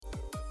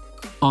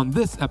On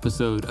this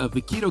episode of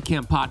the Keto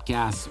Camp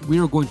Podcast, we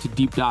are going to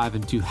deep dive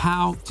into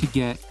how to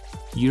get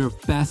your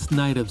best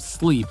night of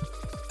sleep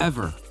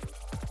ever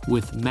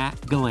with Matt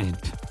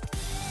Gallant.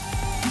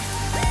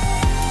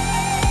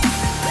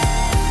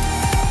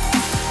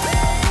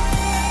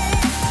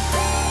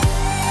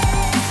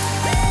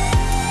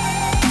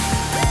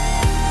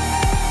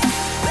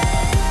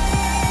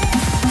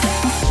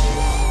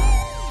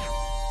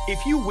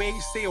 If you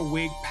stay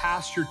awake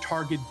past your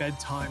target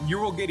bedtime, you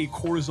will get a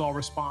cortisol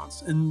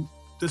response. And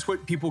that's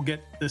what people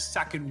get the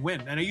second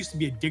win. And I used to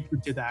be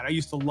addicted to that. I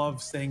used to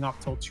love staying up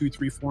till 2,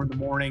 3, 4 in the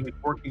morning and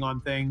working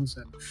on things.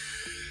 And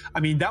I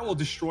mean, that will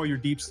destroy your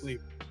deep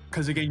sleep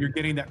because again, you're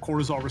getting that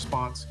cortisol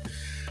response.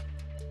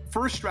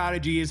 First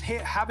strategy is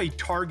have a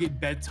target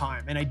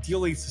bedtime. And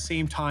ideally it's the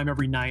same time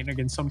every night. And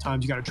again,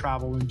 sometimes you got to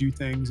travel and do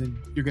things and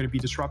you're going to be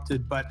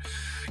disrupted. But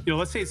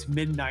let's say it's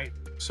midnight.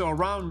 So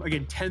around,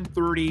 again,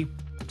 10:30,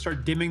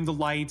 start dimming the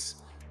lights,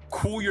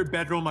 cool your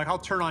bedroom. Like I'll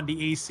turn on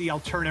the AC, I'll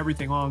turn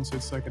everything on. So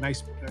it's like a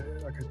nice,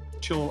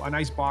 a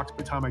nice box by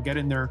the time I get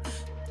in there.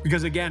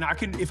 Because again,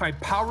 if I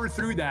power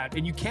through that,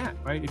 and you can,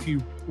 right? If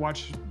you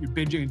watch, you're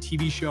binging a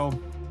TV show,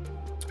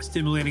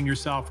 stimulating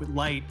yourself with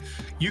light,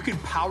 you can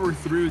power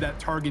through that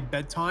target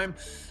bedtime,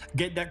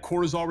 get that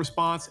cortisol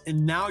response,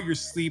 and now your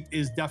sleep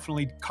is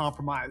definitely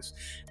compromised.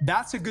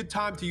 That's a good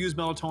time to use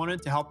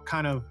melatonin to help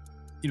kind of,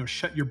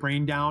 shut your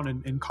brain down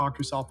and conk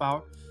yourself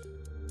out.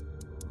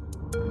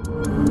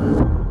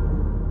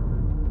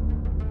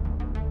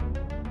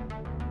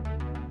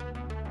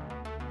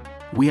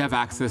 We have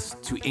access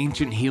to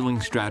ancient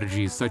healing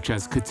strategies such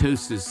as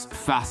ketosis,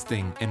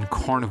 fasting, and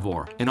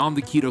carnivore. And on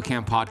the Keto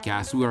Camp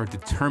Podcast, we are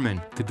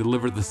determined to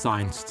deliver the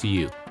science to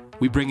you.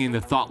 We bring in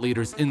the thought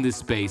leaders in this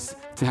space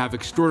to have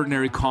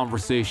extraordinary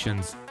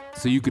conversations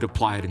so you could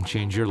apply it and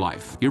change your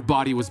life. Your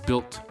body was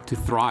built to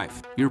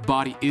thrive. Your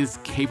body is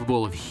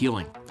capable of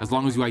healing as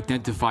long as you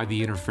identify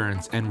the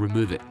interference and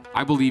remove it.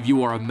 I believe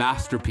you are a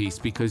masterpiece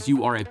because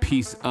you are a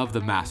piece of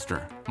the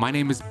master. My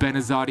name is Ben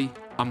Azadi.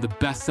 I'm the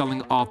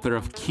best-selling author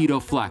of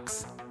Keto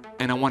Flex,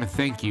 and I want to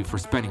thank you for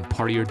spending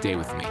part of your day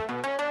with me.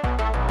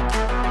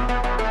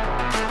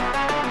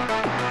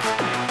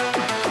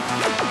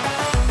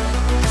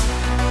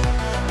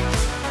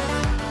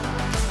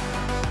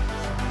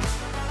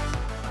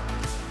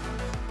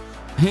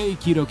 Hey,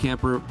 Keto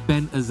Camper,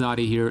 Ben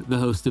Azadi here, the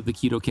host of the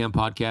Keto Camp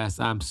Podcast.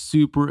 I'm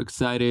super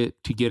excited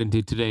to get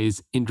into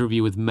today's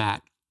interview with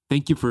Matt.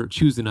 Thank you for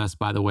choosing us,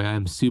 by the way. I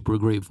am super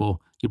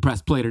grateful you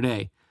pressed play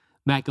today.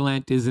 Matt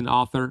Gallant is an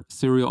author,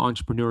 serial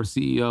entrepreneur,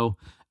 CEO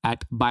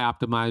at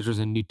Bioptimizers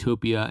and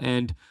Utopia,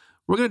 and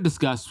we're going to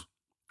discuss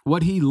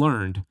what he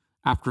learned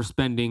after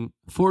spending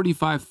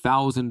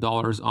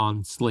 $45,000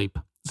 on sleep.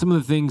 Some of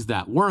the things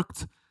that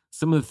worked,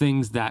 some of the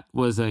things that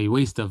was a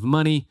waste of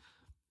money,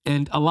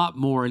 and a lot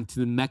more into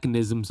the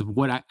mechanisms of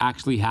what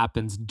actually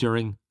happens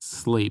during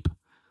sleep.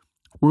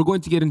 We're going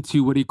to get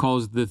into what he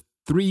calls the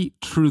 3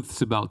 truths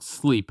about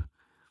sleep.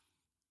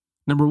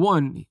 Number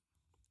 1,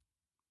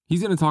 he's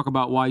going to talk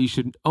about why you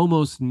should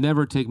almost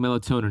never take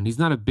melatonin. He's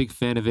not a big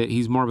fan of it.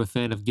 He's more of a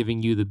fan of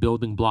giving you the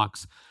building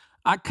blocks.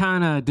 I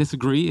kind of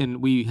disagree, and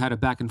we had a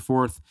back and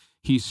forth.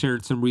 He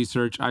shared some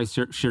research. I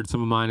shared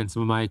some of mine and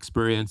some of my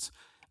experience.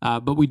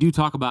 But we do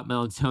talk about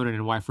melatonin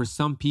and why for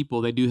some people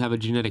they do have a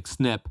genetic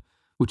SNP,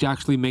 which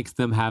actually makes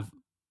them have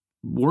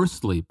worse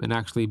sleep and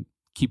actually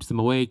keeps them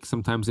awake.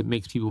 Sometimes it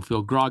makes people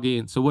feel groggy.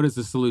 And so what is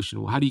the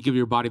solution? Well, how do you give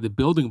your body the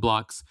building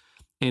blocks?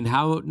 And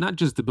how, not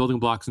just the building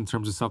blocks in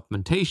terms of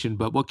supplementation,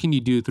 but what can you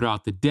do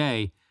throughout the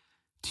day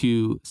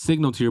to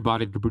signal to your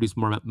body to produce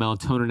more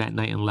melatonin at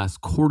night and less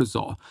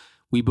cortisol?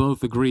 We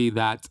both agree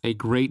that a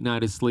great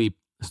night of sleep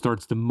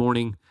starts the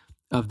morning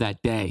of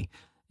that day.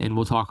 And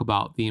we'll talk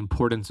about the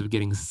importance of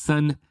getting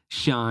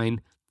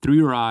sunshine through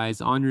your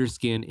eyes, on your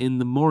skin in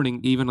the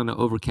morning, even on an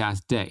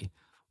overcast day.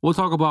 We'll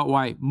talk about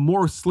why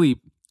more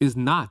sleep is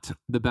not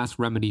the best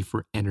remedy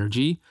for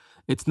energy.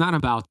 It's not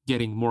about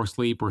getting more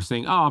sleep or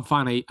saying, oh, I'm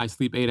fine, I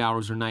sleep 8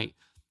 hours a night.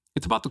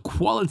 It's about the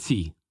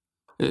quality.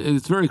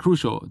 It's very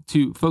crucial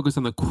to focus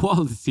on the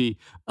quality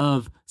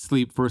of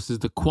sleep versus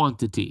the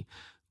quantity.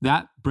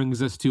 That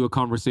brings us to a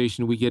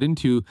conversation we get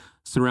into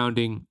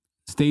surrounding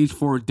stage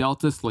 4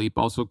 delta sleep,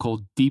 also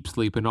called deep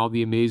sleep, and all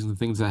the amazing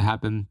things that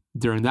happen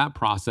during that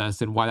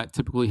process and why that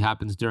typically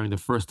happens during the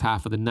first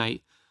half of the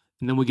night.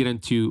 And then we get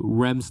into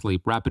REM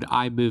sleep, rapid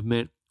eye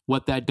movement,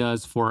 what that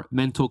does for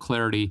mental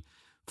clarity,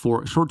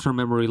 for short-term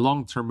memory,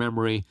 long-term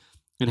memory,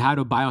 and how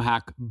to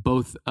biohack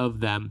both of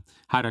them,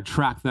 how to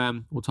track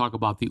them. We'll talk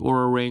about the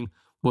Oura Ring.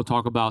 We'll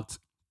talk about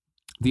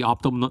the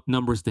optimal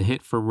numbers to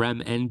hit for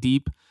REM and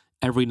deep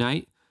every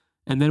night.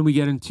 And then we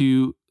get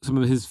into some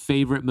of his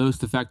favorite,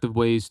 most effective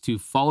ways to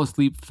fall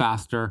asleep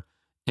faster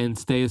and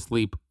stay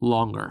asleep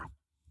longer.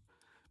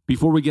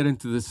 Before we get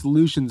into the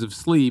solutions of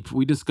sleep,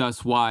 we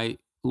discuss why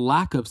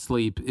lack of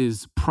sleep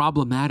is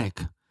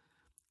problematic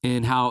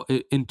and how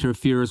it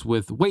interferes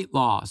with weight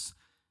loss,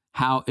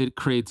 how it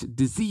creates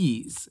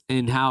disease,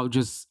 and how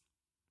just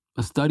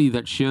a study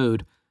that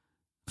showed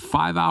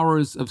 5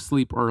 hours of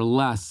sleep or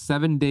less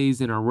 7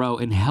 days in a row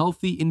in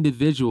healthy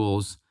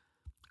individuals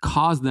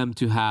cause them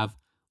to have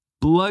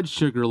blood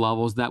sugar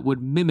levels that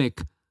would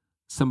mimic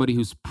somebody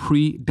who's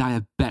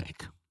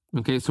pre-diabetic.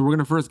 Okay, so we're going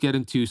to first get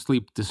into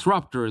sleep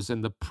disruptors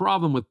and the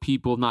problem with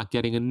people not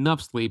getting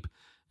enough sleep,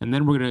 and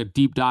then we're going to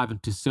deep dive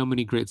into so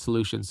many great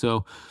solutions.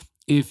 So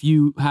if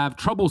you have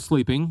trouble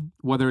sleeping,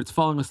 whether it's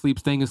falling asleep,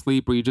 staying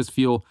asleep, or you just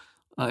feel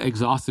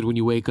exhausted when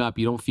you wake up,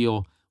 you don't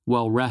feel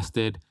well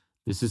rested,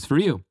 this is for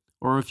you.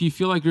 Or if you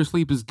feel like your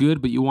sleep is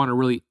good, but you want to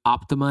really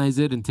optimize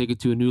it and take it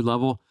to a new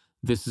level,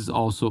 this is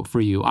also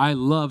for you. I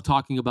love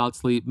talking about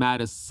sleep.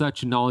 Matt is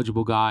such a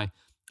knowledgeable guy.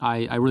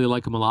 I really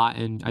like him a lot,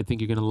 and I think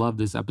you're going to love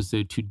this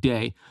episode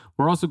today.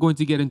 We're also going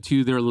to get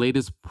into their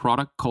latest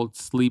product called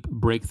Sleep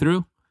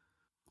Breakthrough.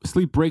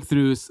 Sleep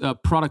Breakthrough is a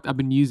product I've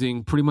been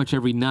using pretty much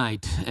every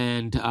night,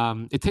 and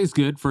it tastes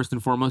good, first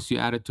and foremost. You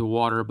add it to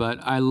water, but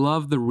I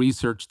love the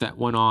research that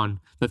went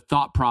on, the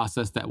thought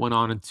process that went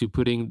on into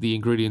putting the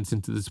ingredients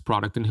into this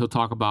product, and he'll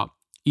talk about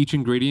each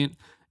ingredient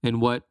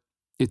and what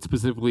it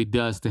specifically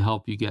does to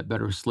help you get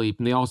better sleep.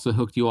 And they also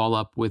hooked you all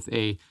up with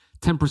a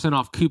 10%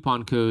 off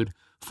coupon code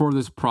for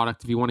this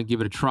product if you want to give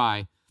it a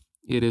try.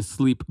 It is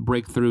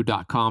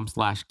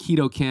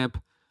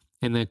sleepbreakthrough.com/ketocamp.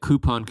 And the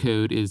coupon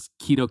code is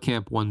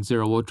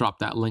KetoCamp10. We'll drop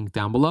that link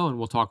down below and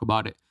we'll talk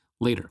about it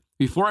later.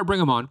 Before I bring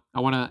them on,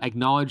 I want to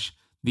acknowledge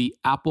the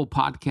Apple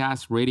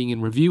Podcast rating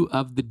and review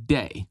of the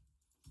day.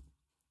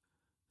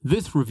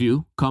 This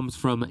review comes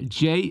from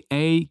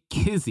J.A.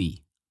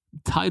 Kizzy,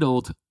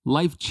 titled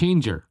Life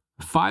Changer,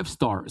 5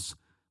 stars.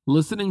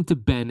 Listening to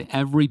Ben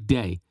every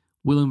day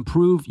will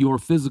improve your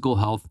physical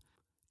health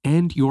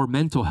and your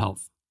mental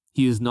health.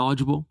 He is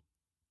knowledgeable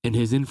and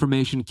his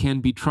information can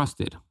be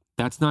trusted.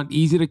 That's not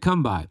easy to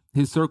come by.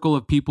 His circle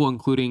of people,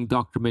 including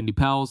Dr. Mindy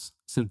Pels,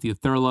 Cynthia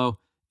Thurlow,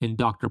 and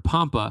Dr.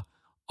 Pompa,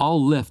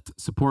 all lift,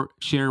 support,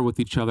 share with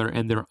each other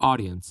and their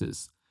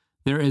audiences.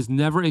 There is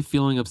never a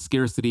feeling of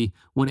scarcity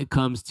when it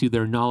comes to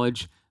their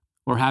knowledge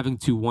or having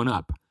to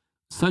one-up.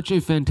 Such a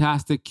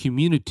fantastic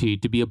community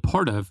to be a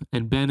part of,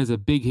 and Ben is a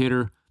big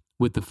hitter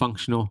with the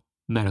functional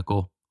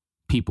medical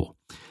people.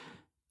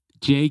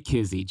 J.A.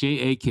 Kizzy,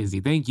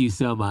 thank you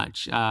so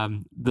much.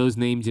 Those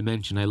names you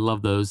mentioned, I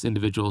love those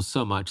individuals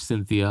so much.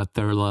 Cynthia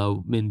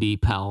Thurlow, Mindy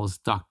Pels,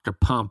 Dr.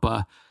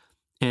 Pompa.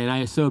 And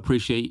I so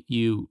appreciate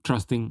you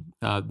trusting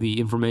the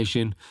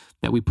information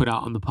that we put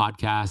out on the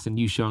podcast and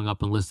you showing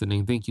up and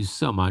listening. Thank you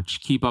so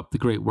much. Keep up the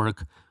great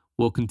work.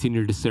 We'll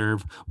continue to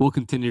serve. We'll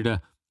continue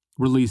to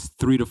release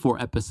 3 to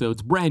 4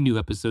 episodes, brand new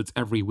episodes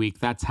every week.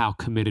 That's how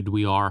committed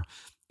we are.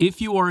 If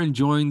you are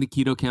enjoying the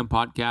Keto Camp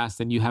podcast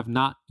and you have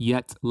not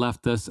yet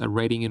left us a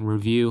rating and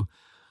review,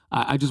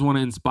 I just want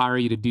to inspire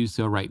you to do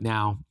so right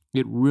now.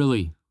 It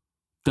really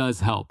does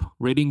help.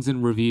 Ratings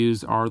and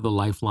reviews are the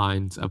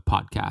lifelines of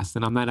podcasts.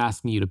 And I'm not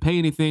asking you to pay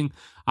anything.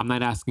 I'm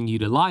not asking you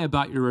to lie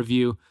about your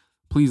review.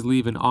 Please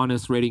leave an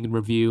honest rating and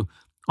review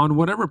on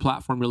whatever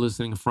platform you're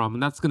listening from.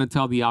 And that's going to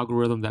tell the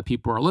algorithm that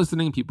people are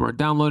listening, people are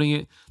downloading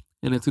it,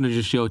 and it's going to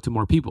just show it to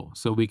more people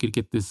so we could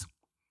get this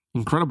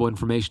incredible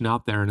information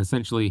out there and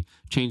essentially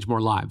change more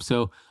lives.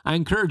 So I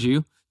encourage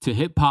you to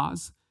hit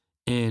pause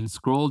and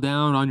scroll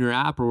down on your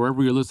app or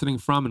wherever you're listening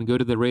from and go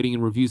to the rating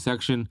and review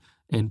section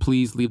and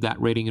please leave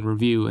that rating and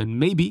review. And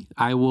maybe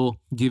I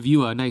will give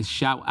you a nice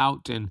shout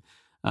out and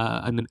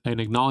an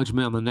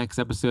acknowledgement on the next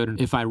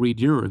episode if I read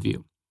your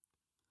review.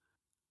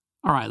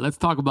 All right, let's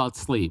talk about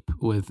sleep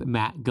with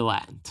Matt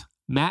Gallant.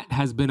 Matt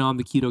has been on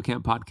the Keto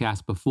Camp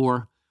podcast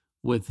before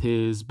with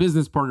his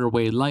business partner,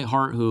 Wade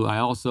Lightheart, who I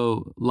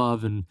also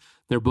love, and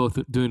they're both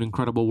doing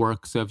incredible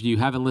work. So if you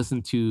haven't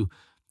listened to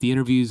the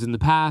interviews in the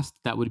past,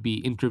 that would be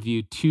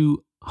interview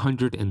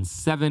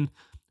 207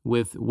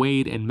 with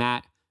Wade and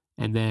Matt,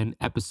 and then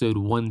episode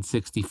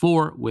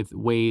 164 with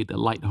Wade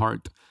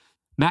Lightheart.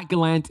 Matt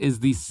Gallant is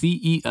the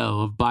CEO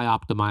of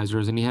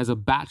Bioptimizers, and he has a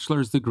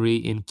bachelor's degree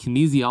in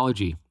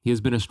kinesiology. He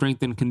has been a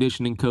strength and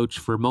conditioning coach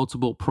for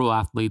multiple pro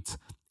athletes,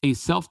 a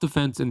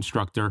self-defense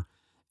instructor,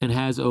 and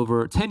has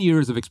over 10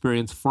 years of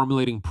experience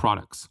formulating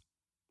products.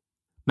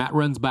 Matt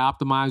runs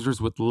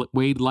Bioptimizers with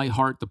Wade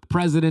Lightheart, the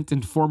president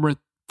and former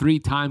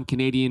 3-time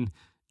Canadian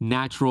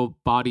natural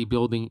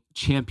bodybuilding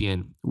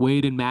champion.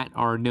 Wade and Matt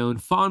are known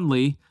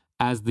fondly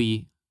as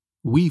the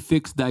We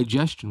Fix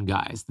Digestion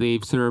guys.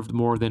 They've served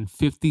more than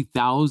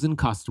 50,000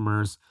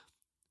 customers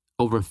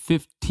over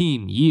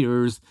 15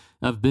 years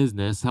of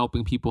business,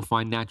 helping people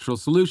find natural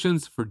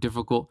solutions for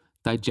difficult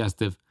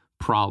digestive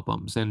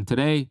problems. And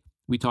today,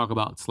 we talk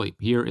about sleep.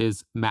 Here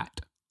is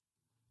Matt.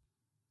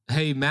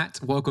 Hey,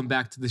 Matt, welcome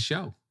back to the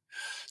show.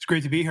 It's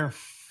great to be here.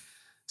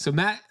 So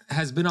Matt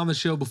has been on the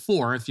show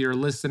before. If you're a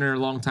listener, a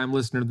longtime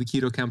listener to the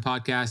Keto Camp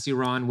podcast, you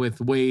were on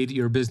with Wade,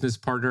 your business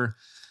partner,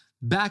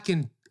 back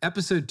in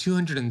episode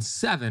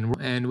 207.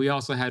 And we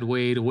also had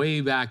Wade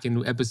way back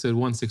in episode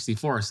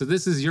 164. So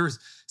this is your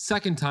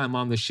second time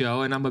on the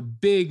show. And I'm a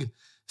big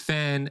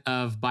fan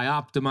of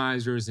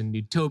Bioptimizers and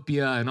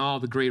Utopia and all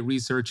the great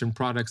research and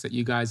products that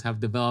you guys have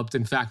developed.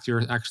 In fact,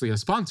 you're actually a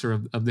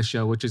sponsor of the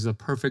show, which is a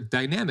perfect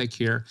dynamic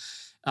here.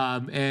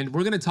 And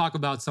we're going to talk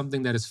about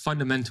something that is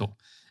fundamental,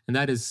 and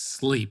that is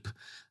sleep.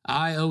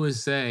 I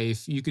always say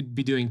if you could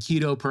be doing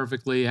keto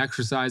perfectly,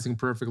 exercising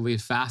perfectly,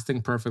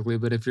 fasting perfectly,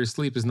 but if your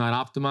sleep is not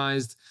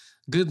optimized,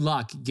 good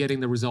luck getting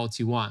the results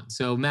you want.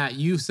 So, Matt,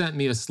 you sent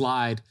me a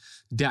slide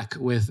deck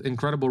with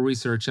incredible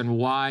research on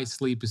why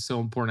sleep is so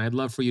important. I'd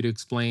love for you to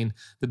explain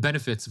the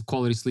benefits of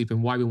quality sleep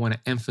and why we want to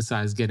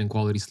emphasize getting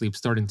quality sleep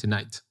starting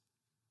tonight.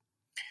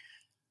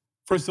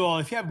 First of all,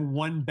 if you have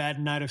one bad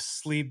night of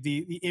sleep,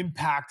 the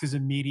impact is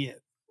immediate.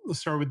 Let's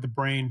start with the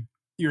brain.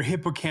 Your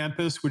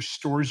hippocampus, which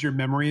stores your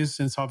memories,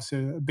 and it's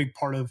obviously a big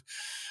part of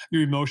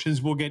your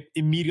emotions, will get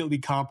immediately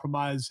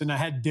compromised. And I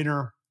had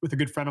dinner with a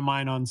good friend of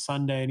mine on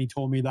Sunday, and he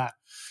told me that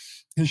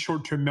his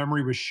short-term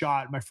memory was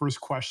shot. My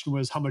first question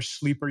was, how much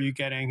sleep are you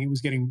getting? He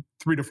was getting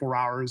 3 to 4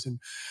 hours, and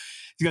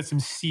he's got some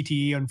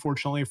CTE,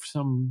 unfortunately, for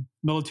some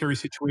military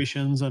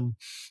situations, and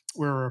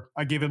where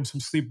I gave him some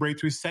sleep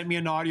breakthroughs. He sent me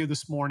an audio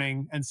this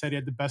morning and said he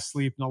had the best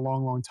sleep in a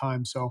long, long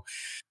time. So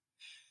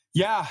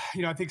yeah,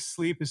 I think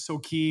sleep is so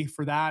key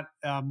for that.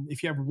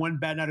 If you have one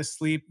bad night of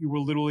sleep, you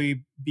will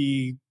literally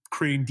be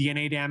creating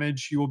DNA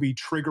damage. You will be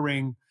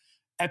triggering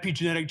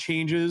epigenetic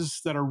changes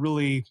that are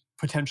really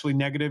potentially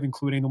negative,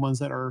 including the ones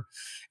that are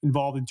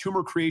involved in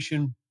tumor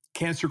creation,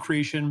 cancer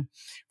creation.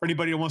 For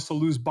anybody who wants to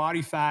lose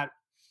body fat,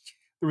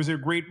 there was a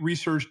great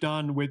research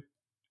done with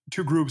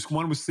 2 groups.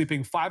 One was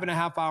sleeping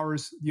 5.5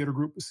 hours. The other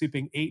group was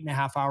sleeping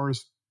 8.5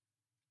 hours.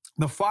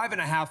 The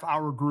 5.5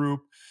 hour group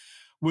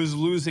was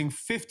losing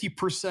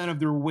 50% of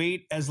their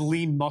weight as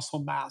lean muscle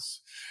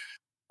mass.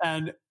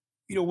 And,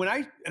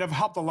 and I've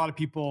helped a lot of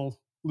people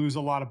lose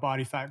a lot of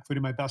body fat,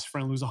 including my best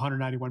friend lose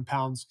 191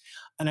 pounds.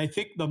 And I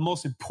think the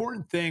most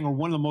important thing, or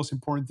one of the most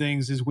important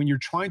things, is when you're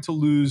trying to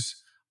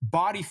lose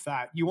body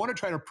fat, you want to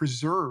try to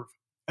preserve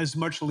as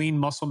much lean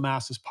muscle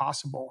mass as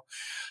possible.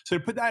 So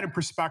to put that in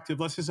perspective,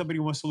 let's say somebody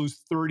wants to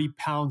lose 30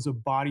 pounds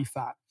of body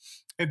fat.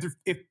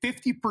 If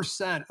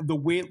 50% of the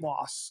weight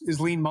loss is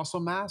lean muscle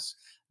mass,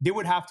 they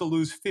would have to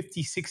lose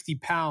 50, 60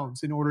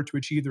 pounds in order to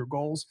achieve their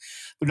goals.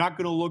 They're not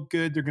going to look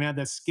good. They're going to have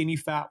that skinny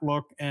fat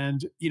look.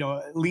 And,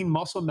 lean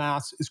muscle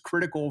mass is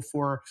critical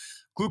for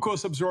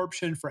glucose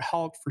absorption, for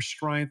health, for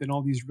strength, and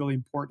all these really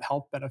important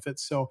health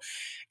benefits. So,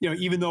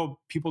 even though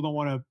people don't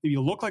want to maybe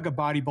look like a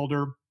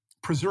bodybuilder,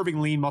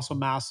 preserving lean muscle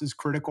mass is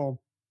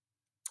critical.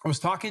 I was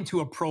talking to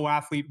a pro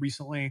athlete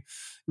recently.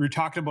 We were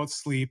talking about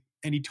sleep,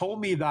 and he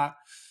told me that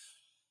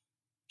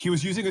he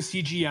was using a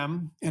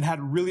CGM and had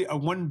really a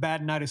one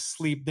bad night of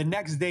sleep. The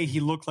next day, he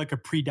looked like a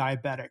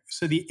pre-diabetic.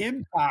 So the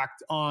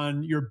impact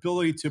on your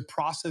ability to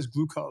process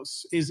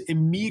glucose is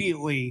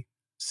immediately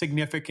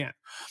significant.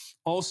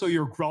 Also,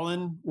 your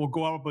ghrelin will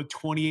go up about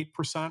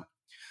 28%,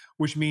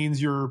 which means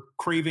your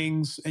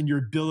cravings and your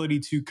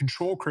ability to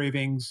control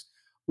cravings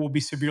will be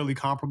severely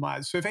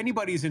compromised. So if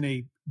anybody's in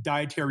a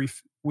dietary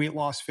weight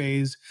loss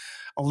phase,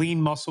 a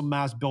lean muscle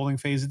mass building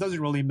phase, it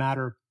doesn't really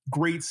matter.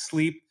 Great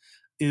sleep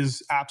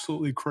is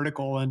absolutely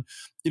critical. And,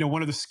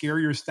 one of the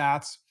scarier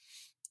stats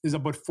is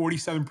about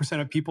 47%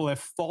 of people have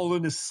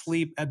fallen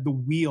asleep at the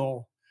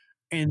wheel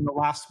in the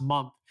last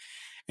month.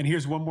 And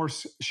here's one more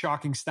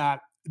shocking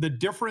stat. The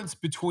difference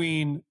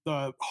between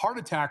the heart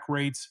attack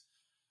rates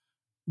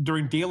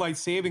during daylight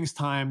savings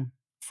time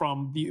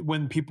from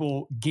when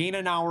people gain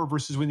an hour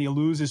versus when they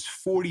lose is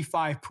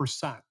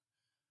 45%.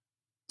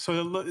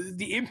 So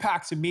the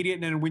impact's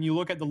immediate. And when you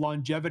look at the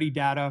longevity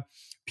data,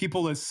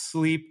 people that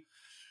sleep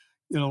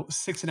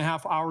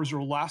 6.5 hours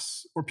or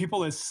less, or people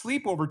that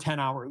sleep over 10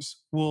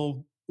 hours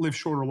will live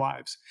shorter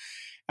lives.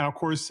 And of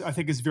course, I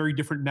think it's very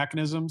different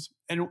mechanisms.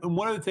 And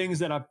one of the things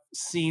that I've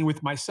seen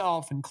with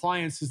myself and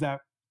clients is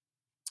that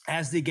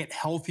as they get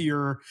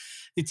healthier,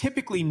 they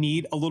typically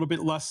need a little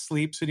bit less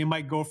sleep. So they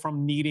might go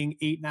from needing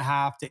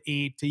 8.5 to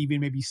 8 to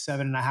even maybe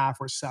 7.5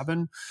 or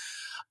 7.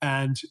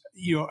 And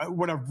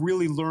what I've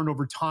really learned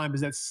over time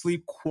is that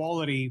sleep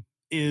quality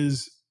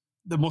is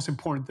the most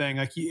important thing.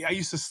 Like I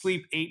used to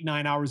sleep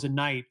 8-9 hours a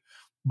night,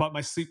 but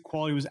my sleep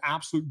quality was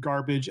absolute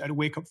garbage. I'd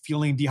wake up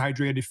feeling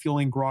dehydrated,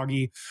 feeling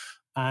groggy.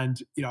 And,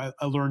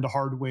 I learned the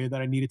hard way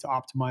that I needed to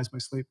optimize my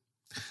sleep.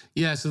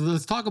 Yeah, so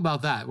let's talk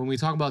about that. When we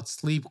talk about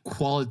sleep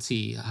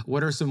quality,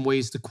 what are some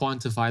ways to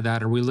quantify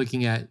that? Are we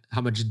looking at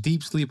how much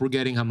deep sleep we're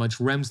getting, how much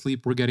REM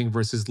sleep we're getting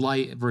versus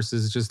light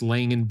versus just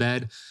laying in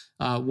bed?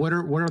 What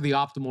are the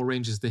optimal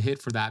ranges to hit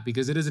for that?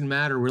 Because it doesn't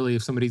matter really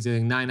if somebody's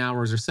getting 9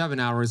 hours or 7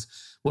 hours.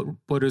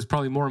 What is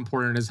probably more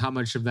important is how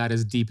much of that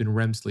is deep in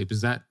REM sleep.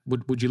 Is that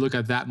would you look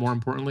at that more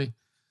importantly?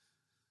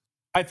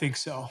 I think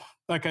so.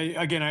 Like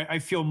I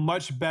feel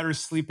much better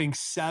sleeping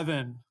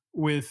 7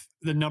 with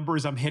the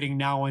numbers I'm hitting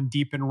now on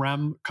deep in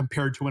REM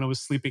compared to when I was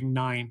sleeping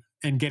 9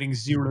 and getting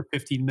 0 to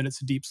 15 minutes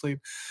of deep sleep.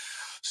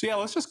 So yeah,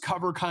 let's just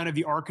cover kind of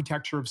the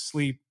architecture of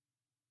sleep.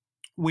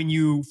 When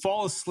you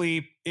fall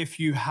asleep, if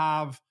you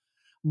have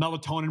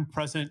melatonin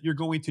present, you're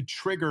going to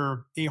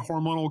trigger a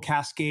hormonal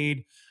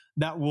cascade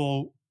that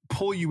will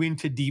pull you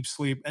into deep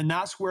sleep. And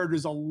that's where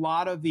there's a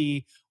lot of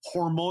the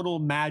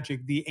hormonal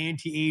magic, the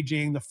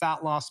anti-aging, the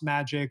fat loss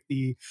magic,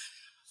 a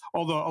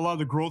lot of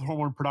the growth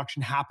hormone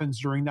production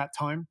happens during that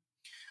time.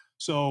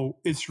 So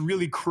it's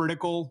really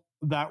critical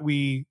that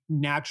we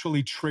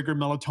naturally trigger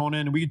melatonin.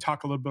 And we can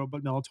talk a little bit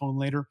about melatonin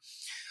later.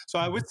 So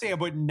I would say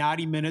about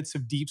 90 minutes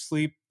of deep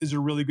sleep is a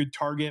really good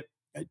target.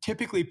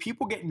 Typically,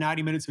 people get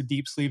 90 minutes of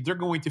deep sleep, they're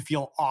going to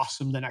feel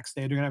awesome the next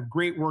day. They're going to have a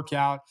great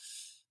workout.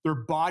 Their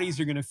bodies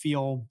are going to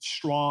feel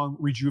strong,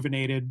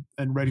 rejuvenated,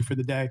 and ready for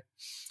the day.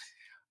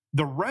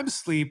 The REM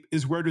sleep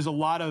is where there's a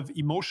lot of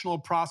emotional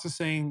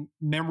processing,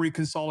 memory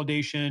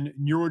consolidation,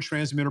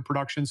 neurotransmitter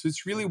production. So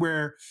it's really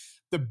where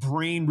the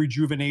brain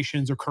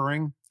rejuvenation is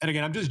occurring. And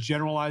again, I'm just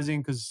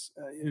generalizing because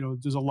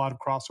there's a lot of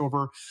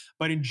crossover.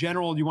 But in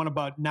general, you want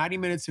about 90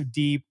 minutes of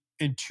deep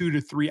and 2 to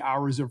 3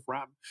 hours of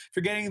REM. If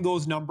you're getting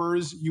those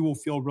numbers, you will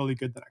feel really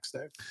good the next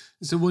day.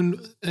 So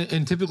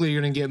typically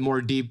you're going to get more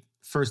deep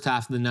first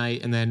half of the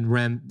night and then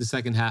REM the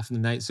second half of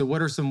the night. So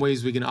what are some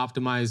ways we can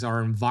optimize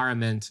our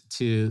environment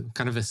to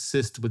kind of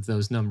assist with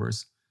those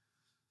numbers?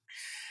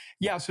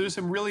 Yeah, so there's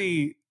some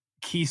really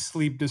key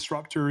sleep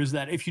disruptors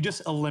that if you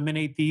just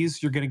eliminate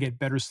these, you're going to get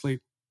better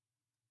sleep.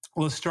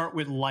 Let's start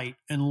with light.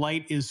 And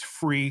light is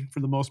free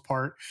for the most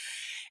part.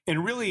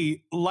 And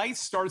really, light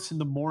starts in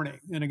the morning.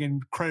 And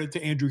again, credit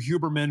to Andrew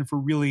Huberman for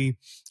really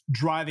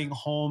driving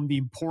home the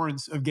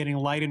importance of getting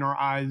light in our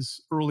eyes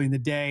early in the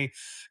day,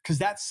 because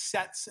that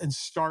sets and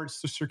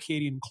starts the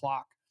circadian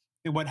clock.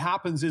 And what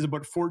happens is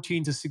about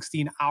 14 to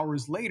 16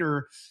 hours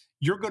later,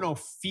 you're going to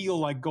feel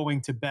like going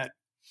to bed.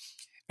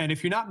 And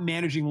if you're not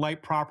managing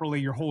light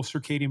properly, your whole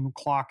circadian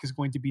clock is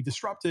going to be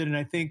disrupted. And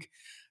I think,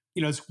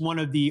 it's one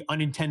of the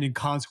unintended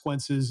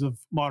consequences of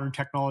modern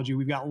technology.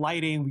 We've got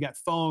lighting, we got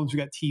phones, we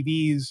got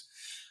TVs.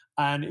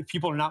 And if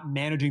people are not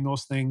managing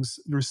those things,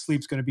 their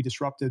sleep's going to be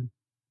disrupted.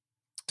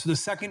 So the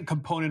second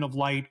component of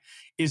light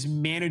is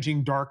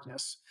managing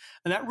darkness.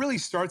 And that really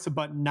starts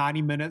about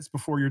 90 minutes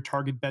before your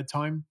target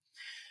bedtime.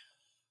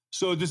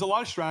 So there's a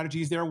lot of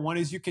strategies there. One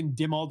is you can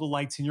dim all the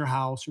lights in your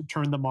house or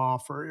turn them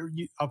off.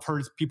 I've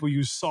heard people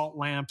use salt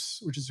lamps,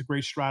 which is a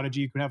great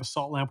strategy. You can have a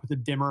salt lamp with a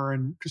dimmer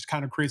and just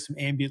kind of create some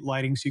ambient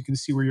lighting so you can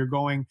see where you're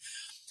going.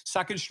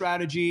 Second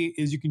strategy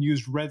is you can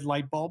use red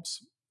light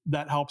bulbs.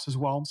 That helps as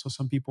well. So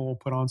some people will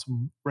put on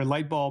some red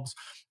light bulbs,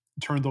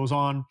 turn those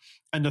on.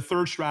 And the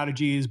third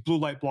strategy is blue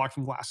light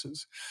blocking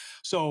glasses.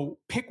 So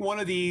pick one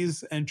of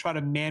these and try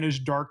to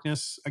manage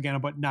darkness, again,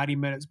 about 90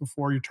 minutes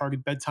before your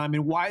target bedtime.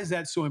 And why is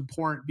that so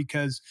important?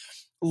 Because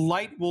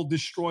light will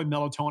destroy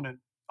melatonin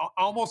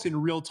almost in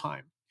real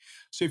time.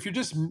 So if you're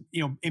just,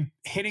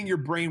 hitting your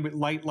brain with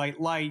light,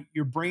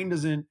 your brain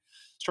doesn't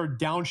start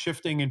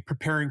downshifting and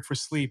preparing for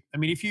sleep. I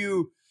mean, if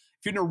you're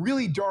in a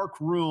really dark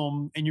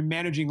room and you're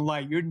managing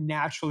light, you're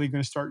naturally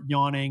going to start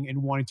yawning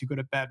and wanting to go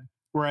to bed.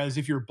 Whereas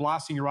if you're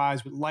blasting your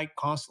eyes with light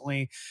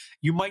constantly,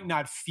 you might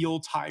not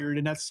feel tired.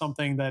 And that's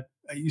something that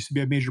used to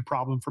be a major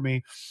problem for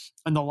me.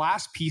 And the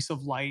last piece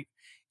of light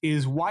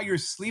is while you're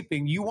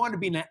sleeping, you want to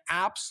be in an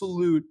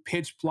absolute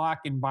pitch black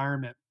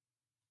environment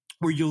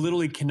where you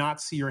literally cannot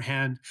see your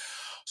hand.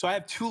 So I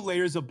have 2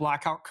 layers of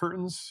blackout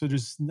curtains. So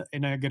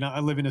and again,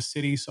 I live in a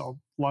city, so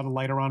a lot of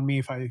light around me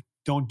if I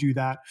don't do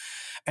that.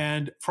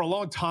 And for a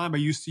long time, I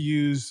used to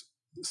use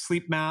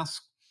sleep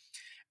masks.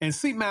 And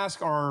sleep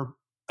masks are,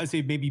 I'd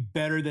say, maybe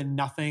better than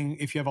nothing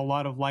if you have a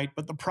lot of light.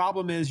 But the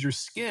problem is your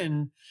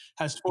skin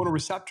has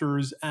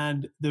photoreceptors,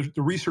 and the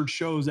research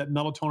shows that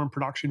melatonin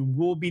production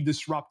will be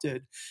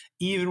disrupted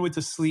even with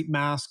the sleep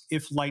mask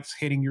if light's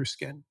hitting your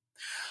skin.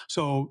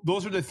 So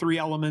those are the 3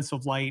 elements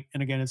of light.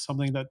 And again, it's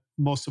something that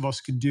most of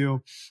us can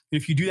do.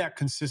 If you do that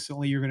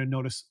consistently, you're going to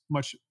notice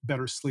much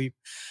better sleep.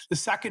 The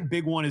second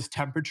big one is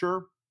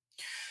temperature.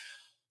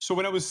 So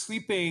when I was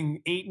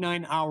sleeping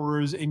 8-9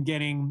 hours and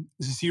getting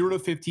 0 to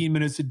 15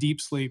 minutes of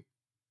deep sleep,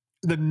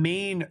 the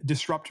main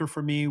disruptor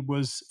for me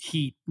was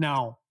heat.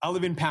 Now, I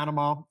live in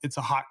Panama. It's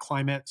a hot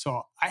climate.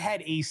 So I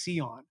had AC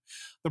on.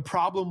 The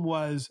problem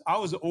was I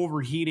was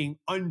overheating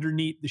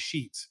underneath the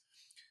sheets.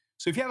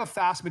 So if you have a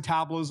fast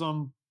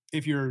metabolism,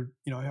 if you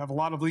have a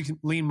lot of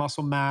lean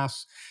muscle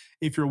mass,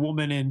 if you're a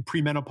woman in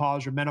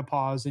premenopause or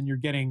menopause and you're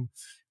getting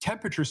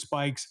temperature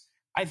spikes,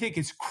 I think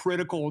it's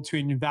critical to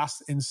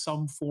invest in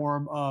some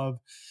form of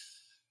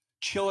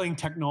chilling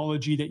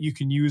technology that you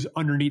can use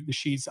underneath the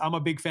sheets. I'm a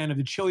big fan of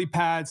the chili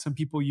pad. Some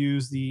people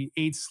use the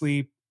 8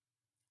 Sleep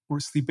or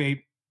Sleep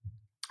 8.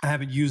 I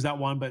haven't used that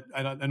one, but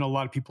I know a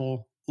lot of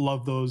people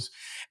love those.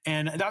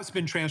 And that's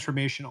been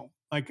transformational.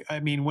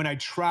 When I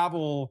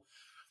travel,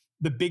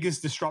 the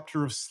biggest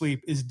disruptor of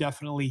sleep is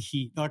definitely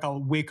heat.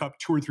 I'll wake up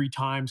 2 or 3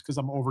 times because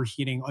I'm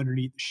overheating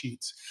underneath the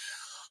sheets.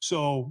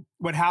 So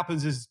what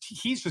happens is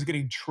heat's just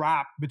getting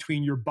trapped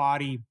between your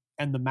body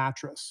and the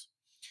mattress.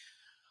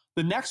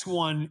 The next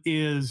one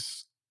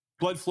is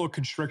blood flow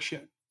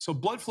constriction. So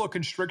blood flow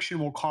constriction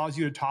will cause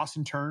you to toss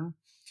and turn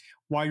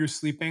while you're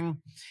sleeping.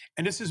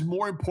 And this is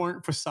more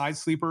important for side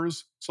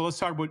sleepers. So let's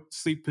talk about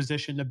sleep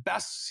position. The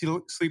best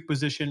sleep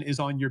position is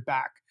on your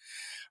back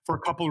for a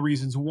couple of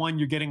reasons. One,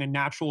 you're getting a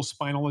natural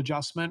spinal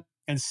adjustment.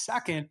 And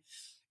second,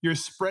 you're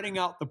spreading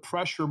out the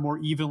pressure more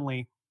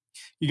evenly.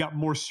 You got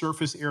more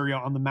surface area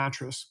on the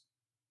mattress.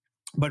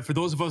 But for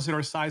those of us that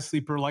are side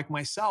sleeper like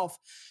myself,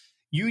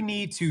 you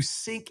need to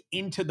sink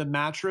into the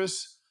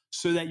mattress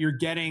so that you're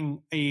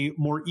getting a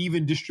more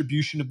even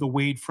distribution of the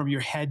weight from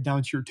your head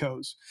down to your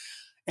toes.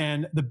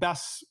 And the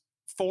best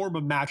form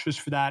of mattress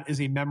for that is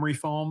a memory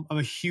foam. I'm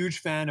a huge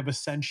fan of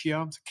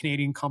Essentia. It's a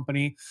Canadian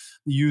company.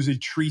 They use a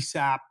tree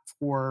sap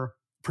for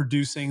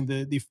producing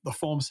the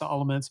foam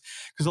elements,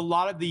 because a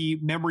lot of the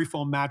memory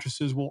foam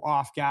mattresses will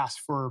off gas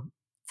for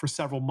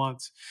several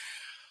months.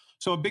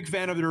 So I'm a big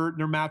fan of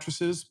their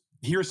mattresses.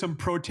 Here are some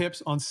pro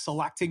tips on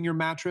selecting your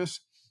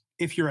mattress.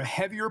 If you're a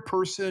heavier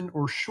person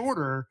or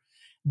shorter,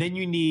 then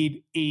you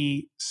need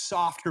a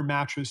softer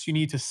mattress. You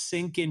need to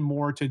sink in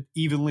more to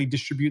evenly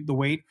distribute the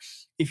weight.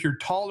 If you're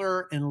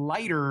taller and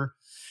lighter,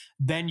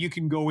 then you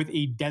can go with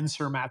a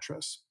denser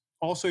mattress.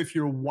 Also, if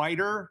you're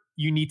wider,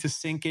 you need to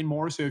sink in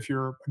more. So if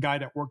you're a guy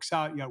that works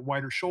out, you got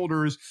wider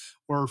shoulders,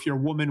 or if you're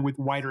a woman with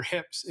wider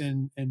hips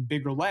and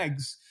bigger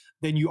legs,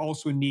 then you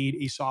also need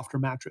a softer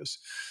mattress.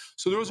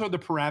 So those are the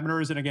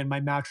parameters. And again, my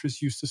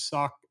mattress used to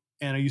suck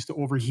and I used to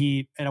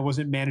overheat and I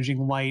wasn't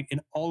managing light,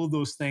 and all of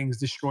those things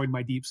destroyed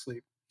my deep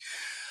sleep.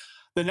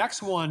 The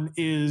next one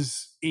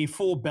is a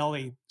full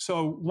belly.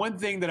 So one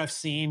thing that I've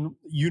seen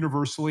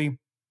universally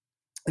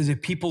is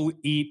if people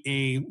eat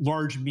a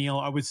large meal,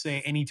 I would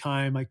say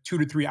anytime like 2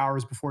 to 3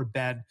 hours before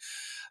bed,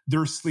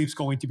 their sleep's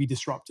going to be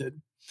disrupted.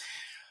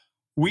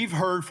 We've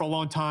heard for a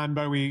long time,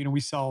 by the way, we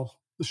sell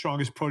the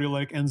strongest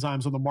proteolytic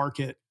enzymes on the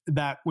market,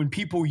 that when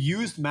people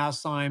used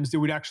Masszymes, they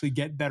would actually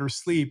get better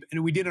sleep.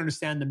 And we didn't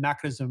understand the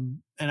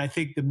mechanism. And I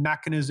think the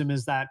mechanism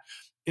is that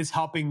it's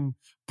helping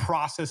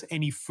process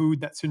any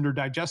food that's in their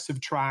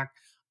digestive tract,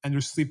 and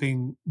they're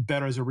sleeping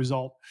better as a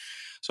result.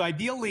 So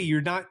ideally,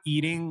 you're not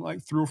eating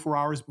like 3 or 4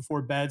 hours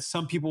before bed.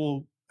 Some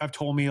people have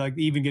told me like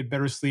they even get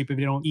better sleep if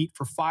they don't eat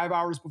for 5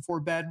 hours before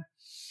bed.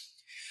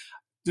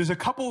 There's a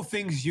couple of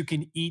things you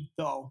can eat,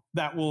 though,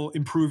 that will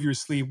improve your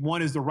sleep.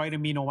 One is the right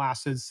amino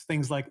acids,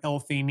 things like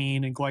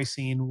L-theanine and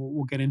glycine.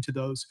 We'll get into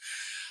those.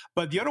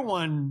 But the other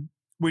one,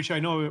 which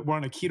I know we're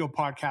on a keto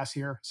podcast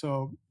here,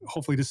 so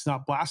hopefully this is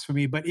not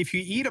blasphemy, but if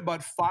you eat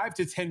about 5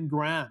 to 10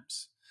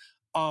 grams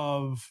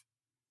of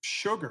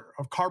sugar,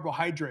 of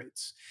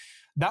carbohydrates,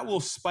 that will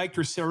spike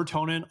your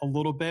serotonin a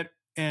little bit,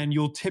 and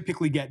you'll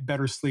typically get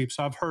better sleep.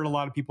 So I've heard a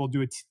lot of people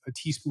do a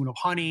teaspoon of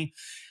honey.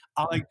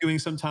 I like doing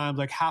sometimes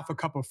like half a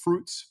cup of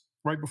fruits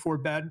right before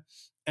bed.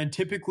 And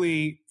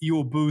typically you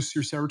will boost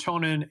your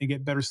serotonin and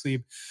get better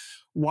sleep.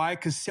 Why?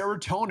 Because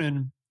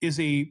serotonin is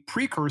a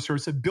precursor.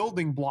 It's a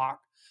building block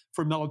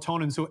for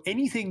melatonin. So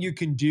anything you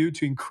can do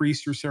to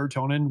increase your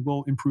serotonin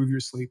will improve your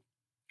sleep.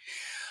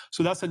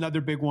 So that's another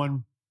big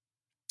one.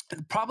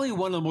 And probably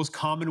one of the most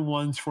common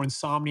ones for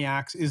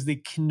insomniacs is they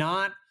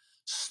cannot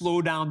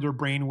slow down their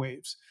brain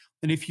waves.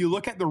 And if you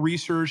look at the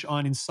research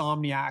on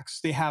insomniacs,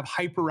 they have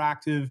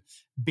hyperactive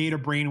beta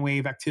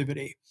brainwave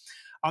activity.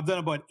 I've done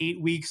about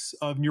 8 weeks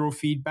of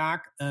neurofeedback,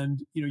 and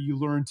you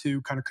learn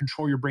to kind of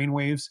control your brain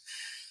waves.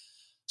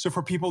 So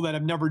for people that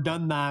have never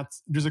done that,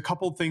 there's a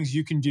couple of things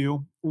you can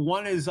do.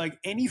 One is like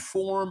any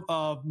form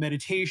of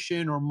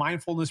meditation or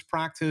mindfulness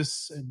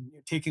practice, and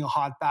taking a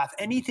hot bath.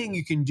 Anything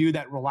you can do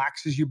that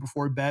relaxes you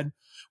before bed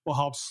will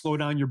help slow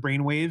down your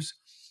brain waves.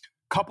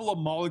 Couple of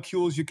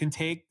molecules you can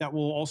take that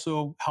will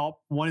also help.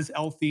 One is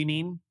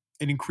L-theanine.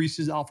 It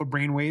increases alpha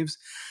brain waves.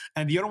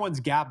 And the other one's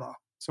GABA.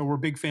 So we're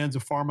big fans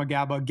of pharma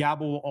GABA.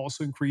 GABA will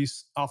also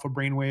increase alpha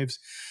brain waves.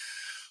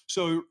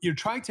 So you're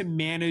trying to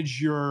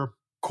manage your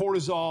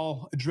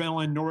cortisol,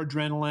 adrenaline,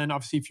 noradrenaline.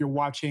 Obviously, if you're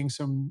watching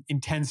some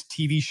intense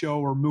TV show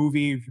or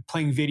movie, if you're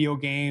playing video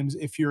games,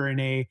 if you're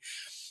in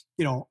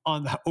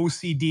on the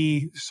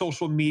OCD,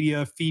 social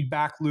media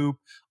feedback loop,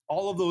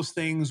 all of those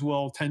things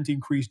will tend to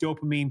increase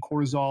dopamine,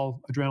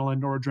 cortisol,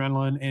 adrenaline,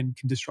 noradrenaline, and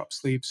can disrupt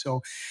sleep.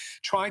 So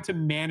trying to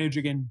manage,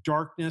 again,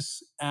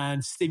 darkness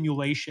and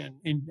stimulation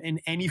in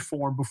any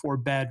form before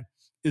bed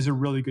is a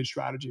really good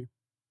strategy.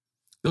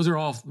 Those are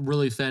all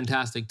really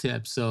fantastic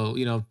tips. So,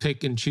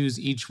 pick and choose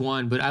each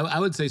one. But I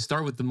would say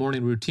start with the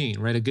morning routine,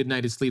 right? A good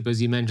night of sleep, as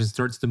you mentioned,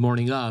 starts the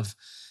morning of.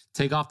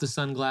 Take off the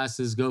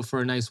sunglasses, go for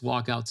a nice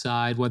walk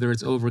outside, whether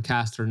it's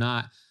overcast or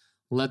not.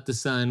 Let the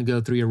sun go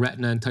through your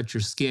retina and touch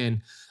your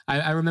skin.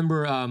 I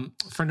remember a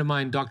friend of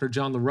mine, Dr.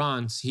 John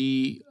Lawrence,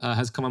 he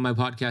has come on my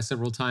podcast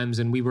several times,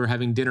 and we were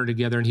having dinner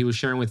together, and he was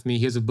sharing with me,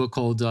 he has a book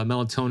called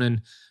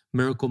Melatonin,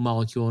 Miracle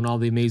Molecule, and all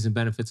the amazing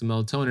benefits of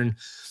melatonin.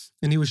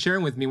 And he was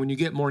sharing with me, when you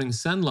get morning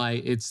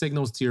sunlight, it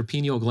signals to your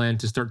pineal gland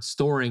to start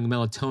storing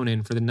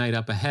melatonin for the night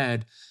up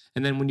ahead.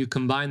 And then when you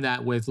combine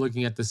that with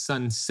looking at the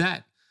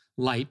sunset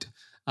light,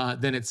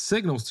 then it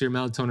signals to your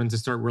melatonin to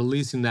start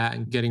releasing that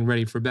and getting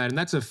ready for bed. And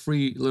that's a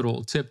free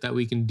little tip that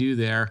we can do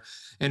there.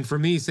 And for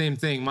me, same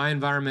thing. My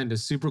environment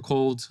is super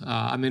cold.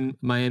 I'm in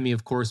Miami,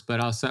 of course,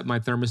 but I'll set my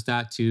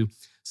thermostat to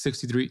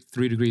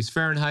 63 degrees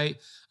Fahrenheit.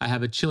 I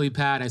have a chili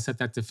pad. I set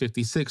that to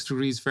 56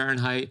 degrees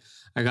Fahrenheit.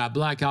 I got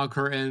blackout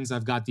curtains.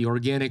 I've got the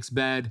organics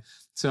bed.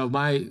 So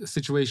my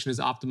situation is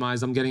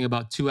optimized. I'm getting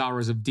about 2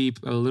 hours of deep,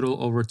 a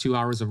little over 2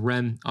 hours of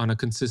REM on a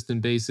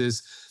consistent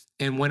basis.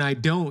 And when I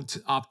don't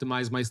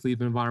optimize my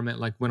sleep environment,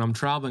 like when I'm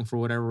traveling for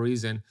whatever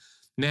reason,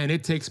 man,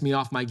 it takes me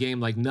off my game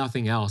like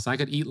nothing else. I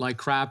could eat like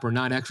crap or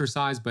not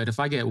exercise, but if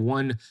I get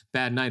one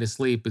bad night of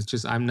sleep, it's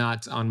just I'm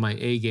not on my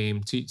A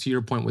game, to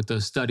your point with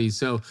those studies.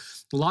 So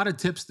a lot of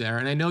tips there.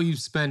 And I know you've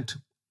spent,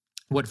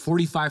 what,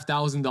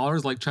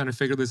 $45,000 like trying to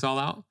figure this all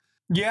out?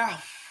 Yeah.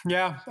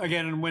 Yeah.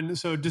 Again,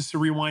 so just to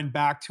rewind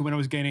back to when I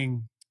was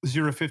getting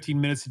 0 to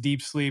 15 minutes of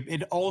deep sleep,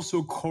 it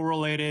also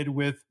correlated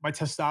with my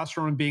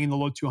testosterone being in the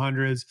low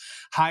 200s,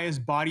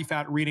 highest body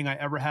fat reading I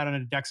ever had on a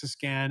DEXA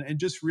scan, and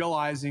just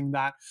realizing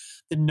that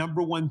the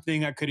number one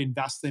thing I could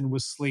invest in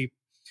was sleep.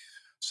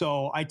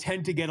 So I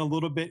tend to get a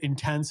little bit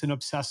intense and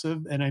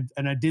obsessive, and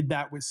I did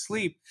that with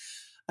sleep.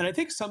 And I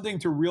think something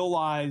to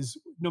realize,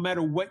 no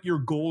matter what your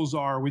goals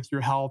are with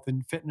your health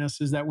and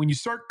fitness, is that when you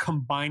start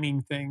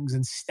combining things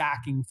and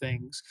stacking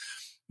things,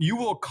 you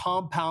will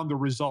compound the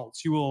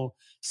results. You will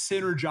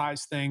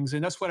synergize things.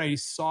 And that's what I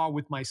saw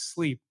with my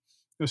sleep.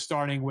 It was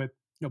starting with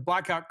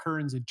blackout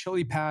curtains and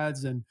chili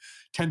pads and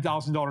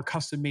 $10,000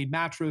 custom made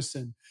mattress.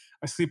 And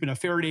I sleep in a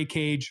Faraday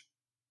cage.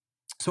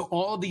 So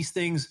all of these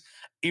things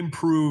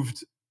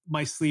improved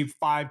my sleep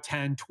 5,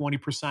 10,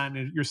 20%.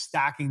 And you're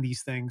stacking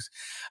these things.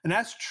 And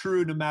that's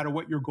true no matter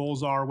what your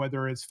goals are,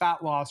 whether it's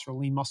fat loss or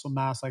lean muscle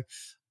mass. Like,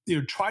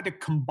 try to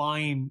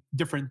combine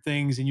different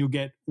things and you'll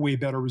get way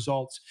better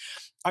results.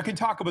 I can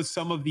talk about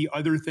some of the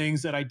other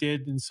things that I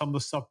did and some of the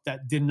stuff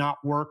that did not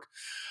work.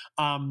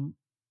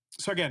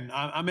 So again,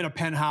 I'm in a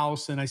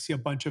penthouse and I see a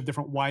bunch of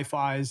different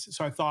Wi-Fis.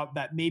 So I thought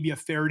that maybe a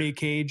Faraday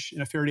cage,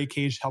 and a Faraday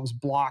cage helps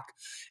block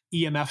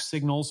EMF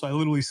signals. So I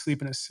literally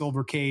sleep in a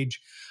silver cage.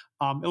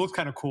 It looks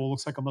kind of cool. It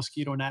looks like a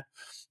mosquito net.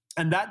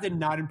 And that did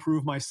not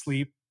improve my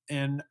sleep.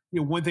 And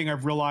one thing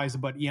I've realized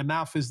about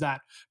EMF is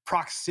that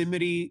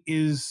proximity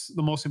is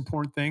the most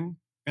important thing.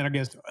 And I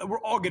guess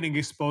we're all getting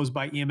exposed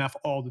by EMF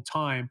all the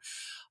time.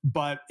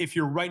 But if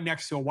you're right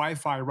next to a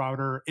Wi-Fi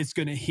router, it's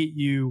going to hit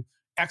you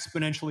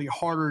exponentially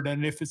harder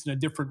than if it's in a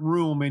different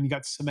room and you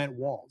got cement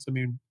walls. I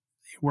mean,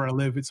 where I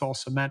live, it's all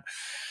cement.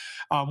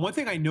 One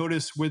thing I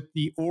noticed with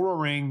the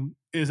Oura Ring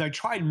is I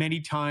tried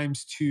many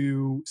times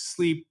to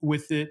sleep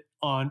with it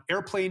on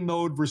airplane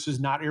mode versus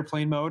not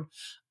airplane mode.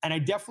 And I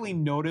definitely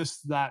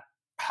noticed that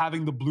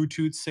having the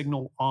Bluetooth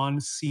signal on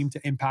seemed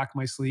to impact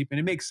my sleep. And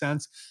it makes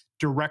sense,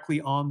 directly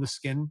on the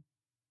skin.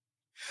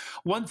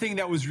 One thing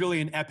that was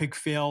really an epic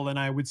fail, and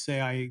I would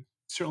say I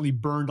certainly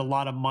burned a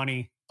lot of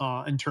money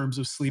in terms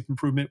of sleep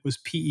improvement, was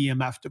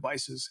PEMF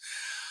devices.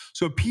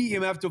 So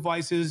PEMF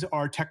devices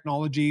are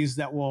technologies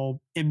that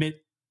will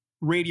emit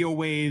radio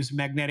waves,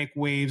 magnetic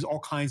waves, all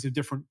kinds of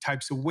different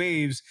types of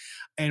waves,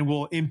 and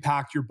will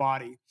impact your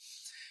body.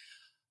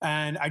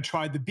 And I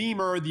tried the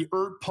Beamer, the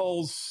ERT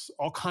Pulse,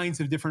 all kinds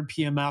of different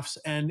PMFs,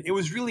 and it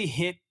was really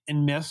hit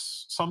and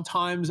miss.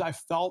 Sometimes I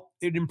felt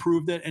it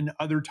improved it, and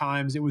other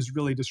times it was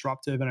really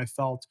disruptive, and I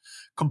felt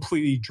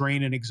completely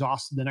drained and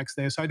exhausted the next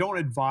day. So I don't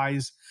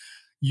advise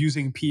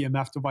using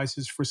PMF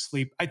devices for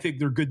sleep. I think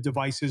they're good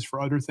devices for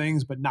other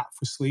things, but not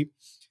for sleep.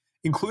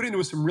 Including, there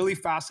was some really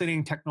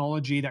fascinating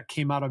technology that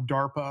came out of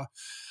DARPA,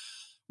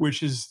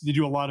 which is, they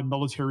do a lot of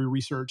military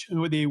research. And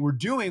what they were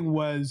doing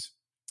was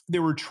they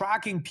were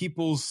tracking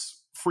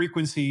people's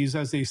frequencies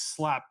as they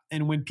slept.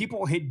 And when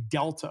people hit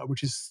delta,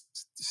 which is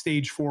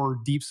stage 4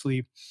 deep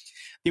sleep,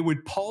 they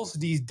would pulse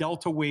these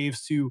delta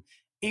waves to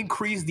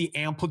increase the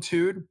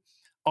amplitude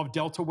of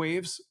delta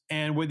waves.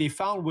 And what they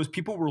found was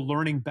people were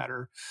learning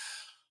better.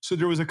 So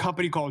there was a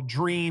company called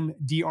Dream,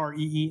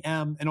 DREEM,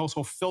 and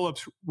also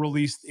Philips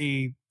released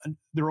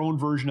their own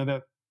version of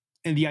it.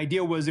 And the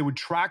idea was it would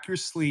track your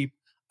sleep,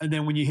 and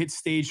then when you hit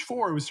stage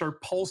 4, it would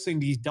start pulsing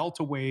these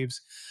delta waves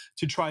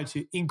to try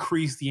to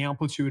increase the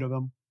amplitude of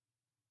them.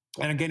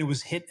 And again, it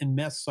was hit and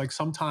miss. Like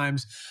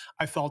sometimes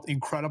I felt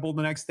incredible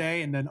the next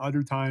day, and then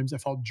other times I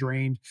felt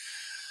drained.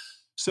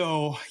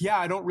 So yeah,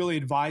 I don't really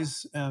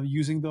advise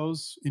using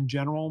those in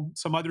general.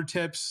 Some other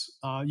tips,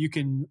 you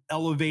can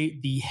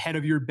elevate the head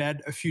of your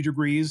bed a few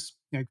degrees,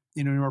 like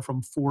anywhere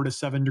from 4 to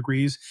 7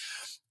 degrees.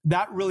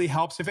 That really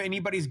helps. If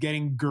anybody's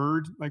getting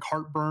GERD, like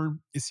heartburn,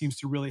 it seems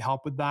to really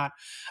help with that.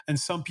 And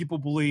some people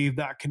believe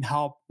that can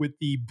help with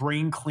the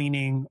brain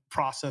cleaning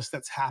process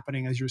that's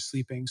happening as you're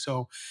sleeping.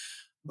 So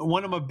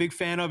one I'm a big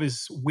fan of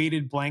is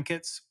weighted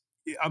blankets.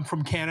 I'm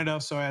from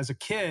Canada, so as a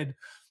kid,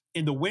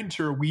 in the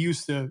winter, we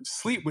used to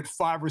sleep with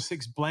 5 or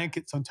 6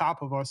 blankets on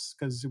top of us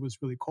because it was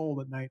really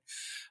cold at night.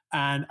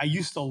 And I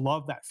used to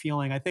love that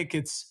feeling. I think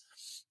it's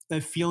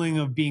that feeling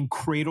of being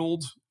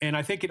cradled. And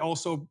I think it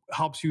also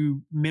helps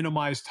you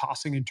minimize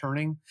tossing and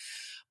turning.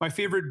 My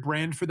favorite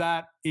brand for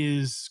that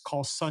is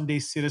called Sunday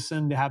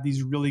Citizen. They have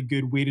these really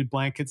good weighted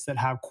blankets that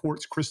have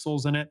quartz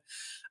crystals in it.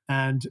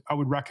 And I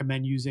would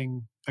recommend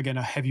using, again,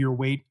 a heavier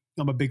weight.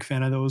 I'm a big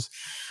fan of those.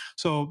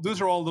 So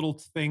those are all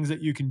little things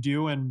that you can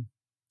do. And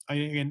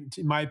in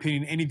my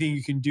opinion, anything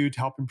you can do to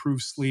help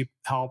improve sleep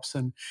helps.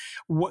 And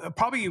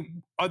probably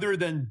other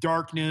than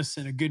darkness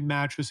and a good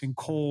mattress and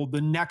cold, the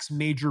next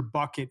major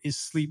bucket is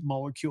sleep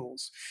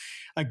molecules.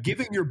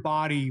 Giving your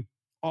body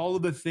all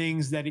of the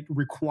things that it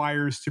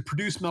requires to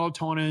produce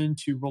melatonin,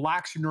 to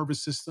relax your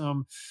nervous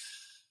system,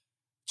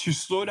 to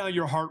slow down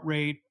your heart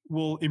rate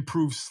will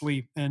improve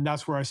sleep. And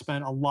that's where I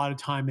spent a lot of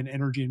time and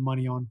energy and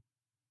money on.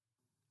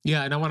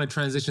 Yeah, and I want to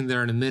transition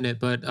there in a minute,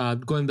 but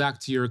going back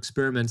to your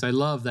experiments, I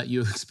love that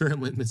you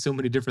experiment with so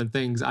many different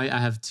things. I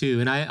have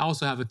two, and I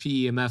also have a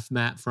PEMF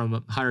mat from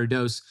a higher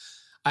dose.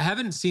 I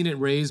haven't seen it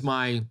raise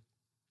my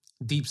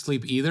deep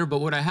sleep either, but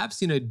what I have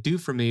seen it do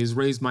for me is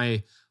raise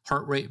my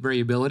heart rate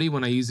variability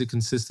when I use it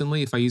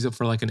consistently. If I use it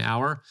for like an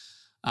hour,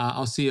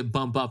 I'll see it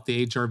bump up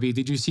the HRV.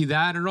 Did you see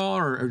that at all,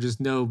 or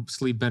just no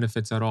sleep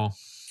benefits at all?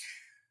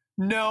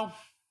 No,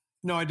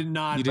 no, I did You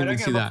not. But didn't again,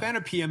 see I'm a that. fan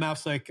of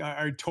PMFs. Like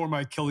I tore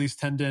my Achilles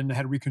tendon,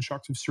 had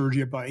reconstructive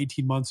surgery about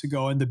 18 months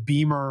ago, and the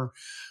Beamer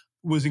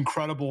was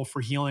incredible for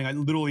healing. I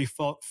literally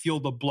feel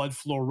the blood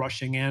flow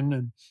rushing in,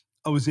 and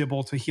I was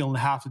able to heal in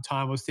half the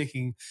time. I was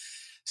taking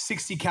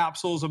 60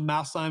 capsules of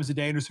mastimes a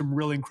day. And there's some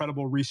really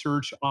incredible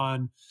research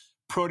on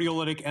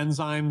proteolytic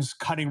enzymes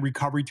cutting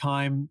recovery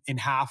time in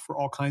half for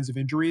all kinds of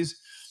injuries.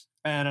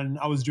 And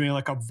I was doing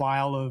like a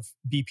vial of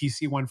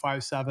BPC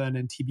 157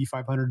 and TB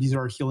 500. These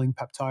are healing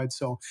peptides.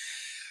 So,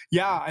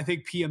 yeah, I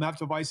think PMF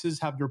devices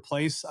have their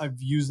place. I've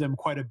used them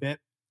quite a bit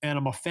and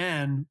I'm a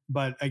fan.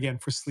 But again,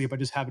 for sleep, I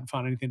just haven't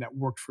found anything that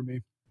worked for me.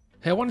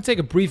 Hey, I want to take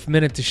a brief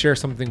minute to share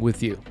something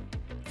with you.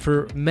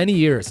 For many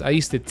years, I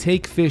used to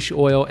take fish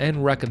oil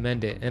and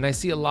recommend it, and I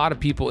see a lot of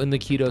people in the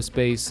keto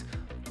space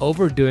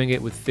overdoing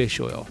it with fish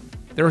oil.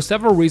 There are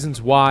several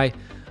reasons why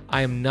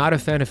I am not a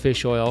fan of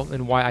fish oil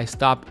and why I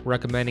stopped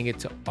recommending it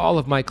to all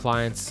of my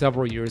clients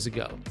several years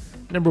ago.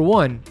 Number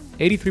one,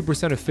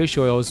 83% of fish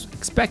oil is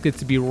expected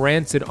to be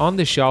rancid on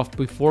the shelf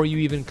before you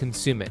even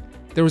consume it.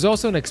 There was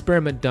also an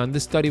experiment done.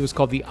 This study was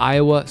called the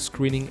Iowa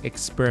Screening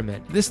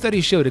Experiment. This study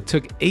showed it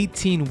took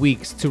 18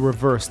 weeks to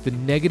reverse the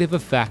negative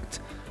effect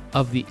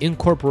of the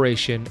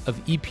incorporation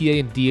of EPA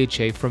and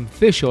DHA from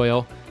fish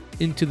oil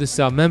into the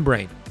cell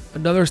membrane.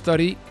 Another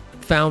study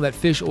found that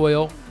fish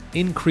oil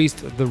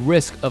increased the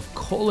risk of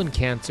colon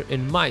cancer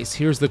in mice.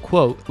 Here's the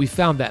quote: "We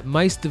found that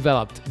mice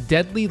developed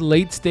deadly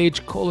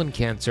late-stage colon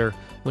cancer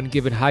when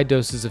given high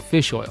doses of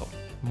fish oil.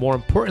 More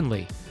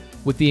importantly,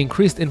 with the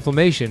increased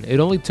inflammation, it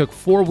only took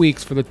 4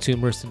 weeks for the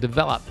tumors to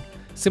develop."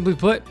 Simply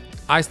put,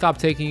 I stopped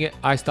taking it,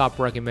 I stopped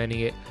recommending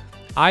it.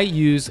 I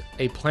use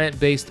a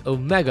plant-based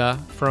omega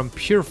from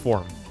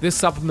Pureform. This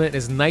supplement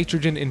is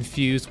nitrogen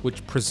infused,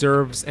 which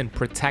preserves and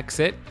protects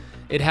it.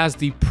 It has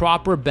the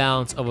proper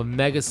balance of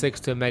omega-6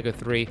 to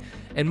omega-3,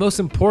 and most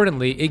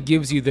importantly, it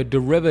gives you the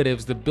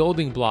derivatives, the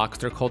building blocks,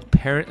 they're called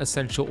parent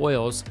essential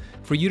oils,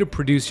 for you to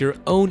produce your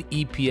own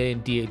EPA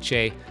and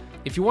DHA.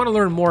 If you want to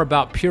learn more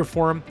about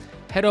Pureform,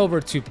 head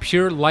over to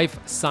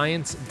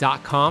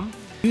purelifescience.com.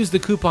 Use the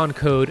coupon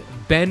code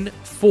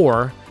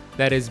BEN4,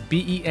 that is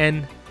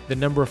BEN, the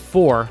number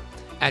 4,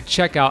 at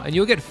checkout, and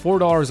you'll get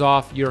 $4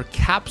 off your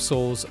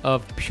capsules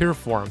of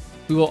Pureform.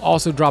 We will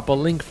also drop a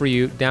link for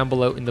you down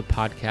below in the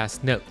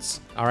podcast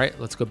notes. All right,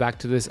 let's go back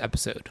to this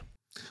episode.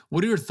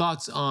 What are your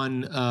thoughts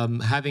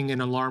on having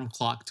an alarm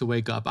clock to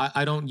wake up?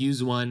 I don't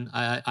use one.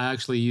 I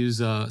actually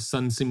use a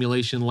sun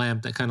simulation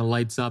lamp that kind of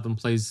lights up and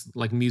plays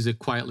like music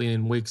quietly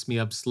and wakes me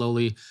up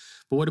slowly.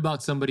 But what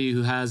about somebody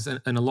who has an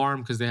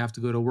alarm because they have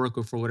to go to work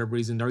or for whatever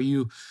reason?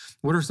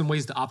 What are some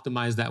ways to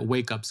optimize that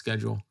wake up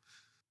schedule?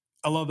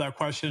 I love that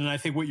question. And I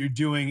think what you're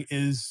doing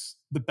is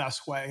the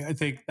best way. I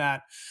think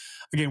that,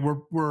 again,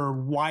 we're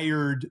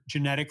wired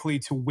genetically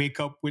to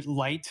wake up with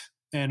light.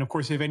 And of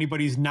course, if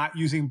anybody's not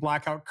using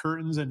blackout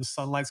curtains and the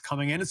sunlight's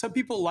coming in, and some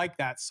people like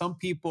that. Some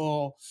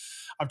people,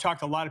 I've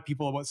talked to a lot of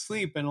people about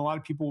sleep, and a lot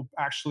of people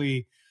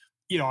actually,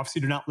 obviously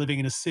they're not living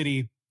in a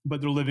city,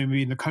 but they're living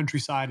maybe in the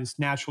countryside. It's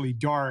naturally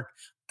dark,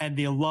 and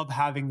they love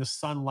having the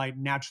sunlight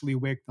naturally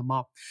wake them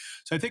up.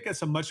 So I think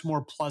that's a much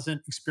more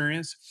pleasant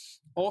experience.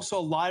 Also,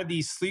 a lot of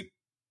these sleep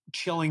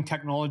chilling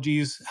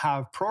technologies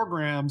have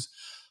programs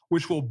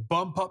which will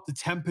bump up the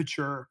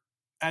temperature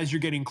as you're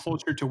getting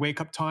closer to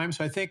wake up time.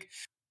 So I think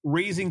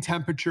raising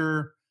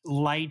temperature,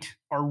 light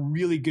are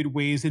really good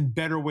ways and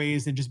better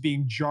ways than just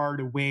being jarred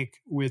awake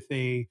with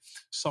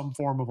some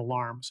form of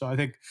alarm. So I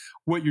think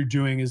what you're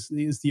doing is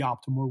the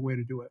optimal way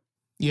to do it.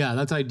 Yeah,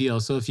 that's ideal.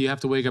 So if you have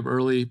to wake up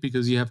early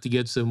because you have to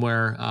get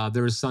somewhere,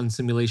 there are sun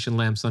simulation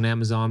lamps on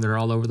Amazon. They're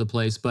all over the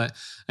place. But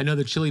I know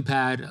the Chili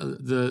Pad,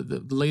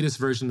 the latest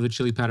version of the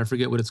Chili Pad, I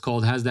forget what it's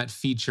called, has that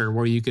feature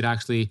where you could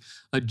actually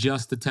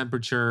adjust the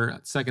temperature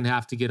second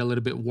half to get a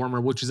little bit warmer,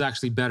 which is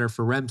actually better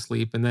for REM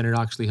sleep. And then it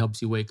actually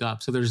helps you wake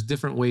up. So there's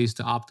different ways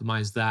to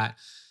optimize that.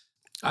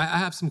 I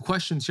have some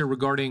questions here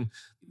regarding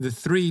the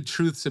 3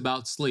 truths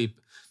about sleep.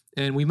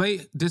 And we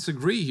might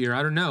disagree here.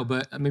 I don't know,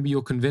 but maybe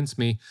you'll convince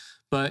me.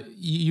 But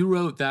you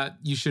wrote that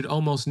you should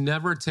almost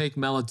never take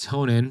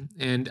melatonin.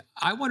 And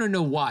I want to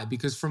know why,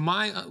 because from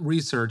my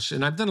research,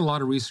 and I've done a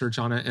lot of research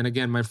on it. And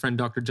again, my friend,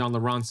 Dr. John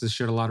Lawrence, has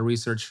shared a lot of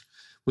research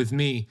with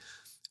me.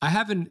 I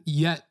haven't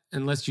yet,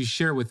 unless you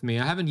share with me,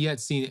 I haven't yet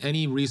seen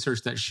any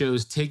research that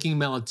shows taking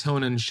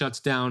melatonin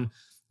shuts down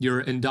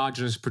your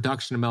endogenous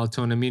production of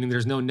melatonin, meaning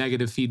there's no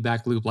negative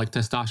feedback loop like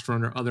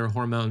testosterone or other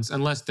hormones,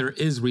 unless there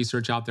is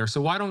research out there.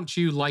 So why don't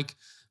you like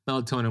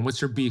melatonin? What's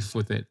your beef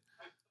with it?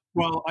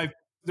 Well,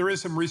 There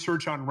is some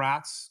research on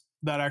rats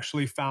that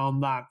actually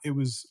found that it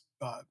was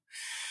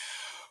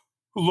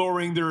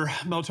lowering their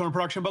melatonin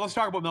production. But let's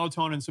talk about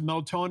melatonin. So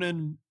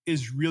melatonin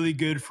is really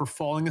good for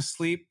falling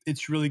asleep.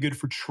 It's really good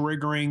for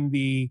triggering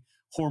the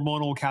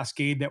hormonal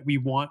cascade that we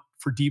want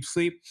for deep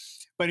sleep.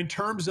 But in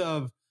terms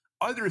of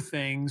other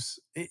things,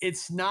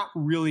 it's not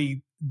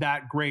really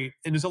that great.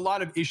 And there's a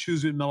lot of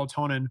issues with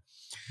melatonin.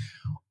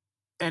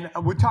 And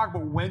we'll talk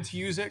about when to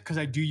use it, because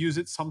I do use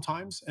it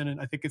sometimes,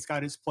 and I think it's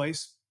got its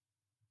place.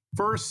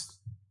 First,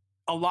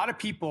 a lot of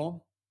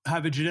people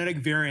have a genetic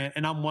variant,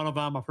 and I'm one of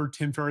them. I've heard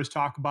Tim Ferriss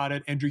talk about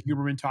it, Andrew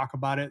Huberman talk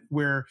about it,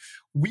 where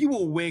we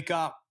will wake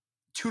up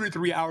 2 to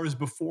 3 hours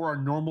before our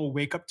normal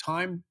wake up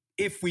time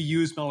if we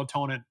use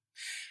melatonin.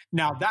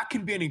 Now, that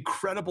can be an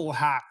incredible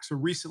hack. So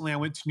recently I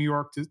went to New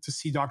York to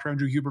see Dr.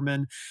 Andrew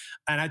Huberman,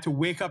 and I had to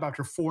wake up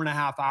after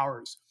 4.5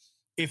 hours.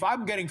 If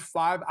I'm getting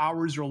 5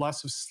 hours or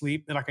less of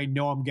sleep, like I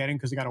know I'm getting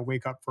because I got to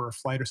wake up for a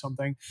flight or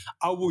something,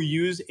 I will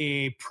use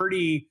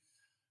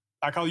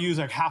I'll use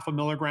like 0.5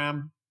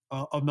 milligram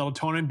of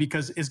melatonin,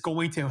 because it's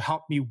going to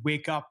help me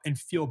wake up and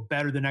feel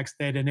better the next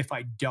day than if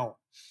I don't.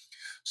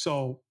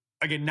 So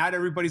again, not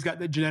everybody's got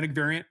the genetic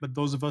variant, but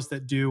those of us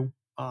that do,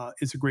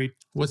 it's a great.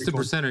 What's the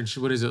percentage?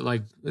 What is it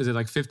like? Is it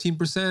like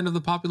 15% of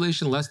the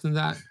population? Less than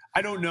that?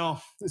 I don't know.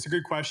 It's a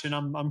good question.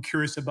 I'm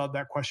curious about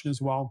that question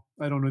as well.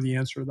 I don't know the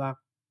answer to that.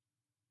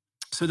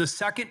 So the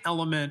second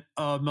element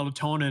of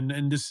melatonin,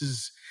 and this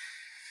is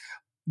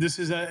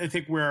I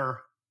think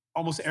where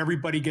almost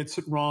everybody gets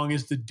it wrong,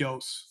 is the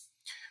dose.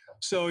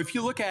 So if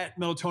you look at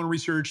melatonin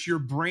research, your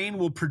brain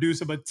will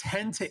produce about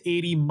 10 to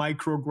 80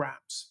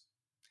 micrograms.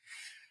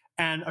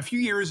 And a few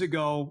years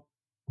ago,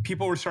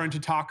 people were starting to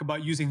talk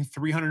about using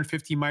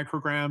 350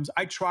 micrograms.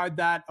 I tried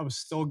that. I was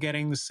still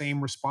getting the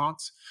same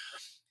response.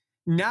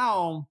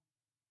 Now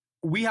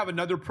we have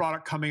another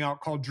product coming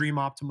out called Dream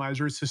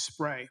Optimizer. It's a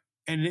spray,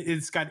 and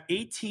it's got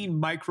 18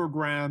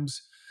 micrograms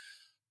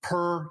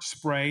per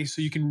spray.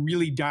 So you can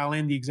really dial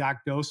in the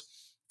exact dose.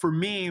 For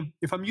me,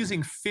 if I'm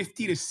using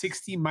 50 to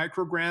 60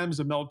 micrograms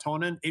of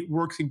melatonin, it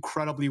works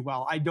incredibly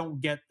well. I don't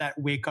get that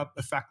wake up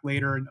effect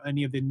later and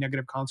any of the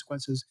negative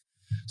consequences.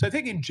 So I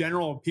think in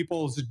general,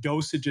 people's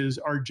dosages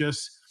are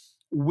just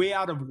way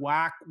out of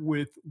whack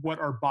with what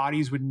our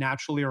bodies would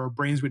naturally, or our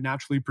brains would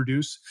naturally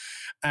produce.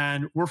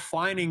 And we're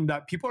finding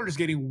that people are just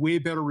getting way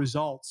better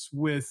results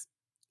with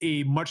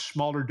a much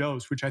smaller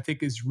dose, which I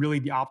think is really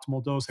the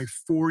optimal dose, like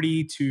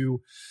 40 to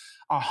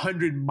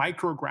 100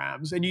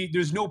 micrograms. And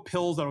there's no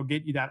pills that'll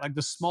get you that. Like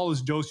the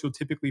smallest dose you'll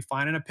typically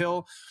find in a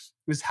pill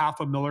is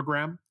 0.5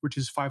 milligram, which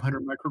is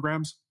 500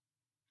 micrograms.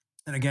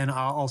 And again,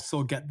 I'll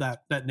still get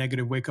that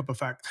negative wake up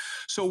effect.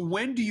 So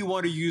when do you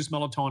want to use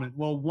melatonin?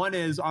 Well, one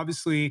is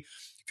obviously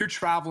if you're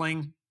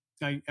traveling.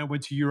 I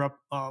went to Europe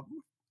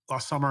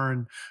last summer,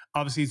 and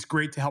obviously it's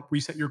great to help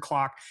reset your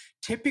clock.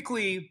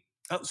 Typically,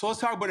 so let's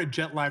talk about a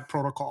jet lag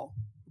protocol,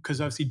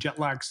 because obviously jet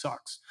lag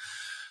sucks.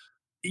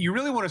 You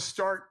really want to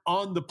start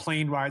on the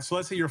plane ride. So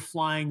let's say you're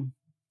flying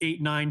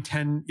 8, 9,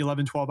 10,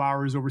 11, 12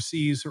 hours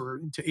overseas or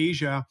into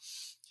Asia.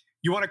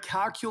 You want to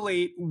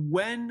calculate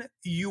when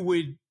you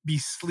would be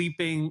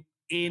sleeping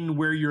in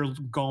where you're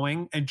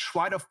going and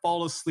try to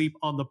fall asleep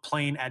on the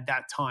plane at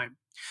that time.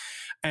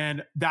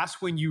 And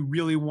that's when you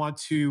really want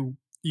to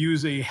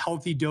use a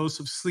healthy dose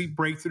of sleep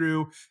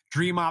breakthrough,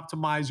 Dream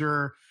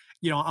Optimizer.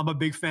 I'm a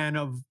big fan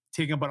of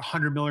taking about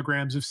 100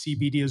 milligrams of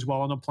CBD as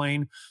well on the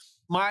plane.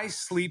 My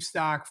sleep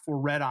stack for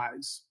red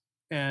eyes,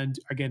 and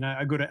again,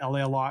 I go to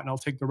LA a lot and I'll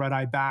take the red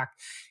eye back,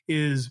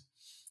 is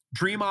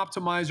Dream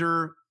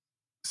Optimizer,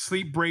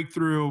 sleep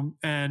breakthrough,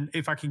 and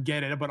if I can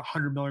get it, about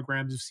 100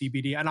 milligrams of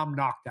CBD, and I'm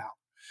knocked out.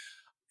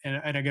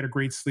 And I get a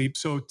great sleep.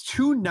 So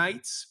 2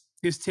 nights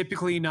is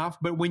typically enough.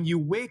 But when you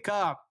wake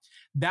up,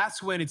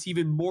 that's when it's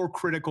even more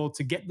critical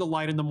to get the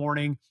light in the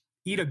morning,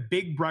 eat a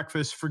big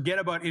breakfast, forget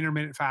about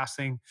intermittent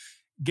fasting,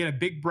 get a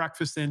big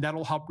breakfast in.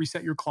 That'll help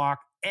reset your clock,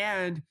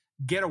 and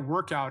get a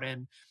workout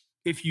in.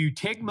 If you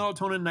take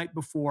melatonin the night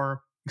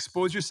before,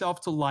 expose yourself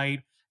to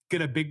light,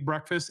 get a big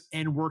breakfast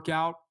and work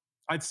out,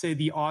 I'd say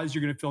the odds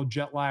you're going to feel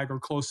jet lag are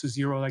close to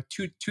zero, like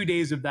two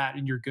days of that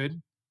and you're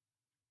good.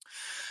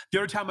 The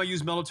other time I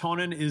use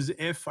melatonin is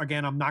if,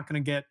 again, I'm not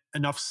going to get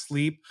enough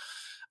sleep.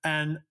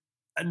 And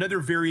another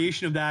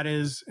variation of that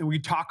is, and we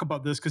talk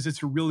about this because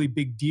it's a really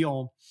big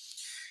deal,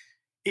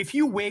 if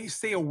you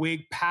stay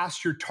awake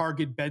past your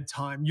target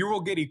bedtime, you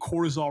will get a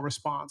cortisol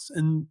response.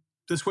 And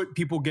that's what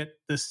people get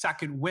the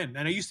second win.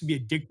 And I used to be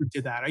addicted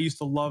to that. I used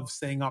to love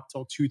staying up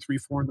till 2, 3,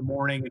 4 in the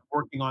morning and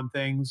working on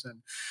things.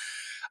 And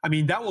I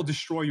mean, that will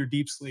destroy your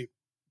deep sleep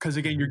because,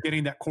 again, you're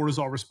getting that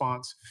cortisol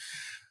response.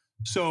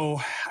 So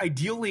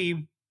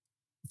ideally,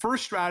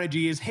 first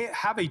strategy is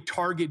have a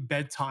target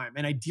bedtime.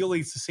 And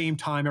ideally, it's the same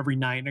time every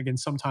night. And again,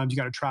 sometimes you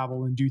got to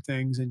travel and do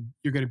things and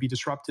you're going to be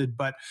disrupted.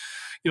 But,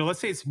 let's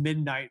say it's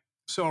midnight.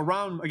 So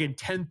around, again,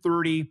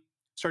 10:30,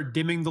 start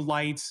dimming the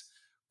lights,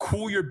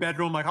 cool your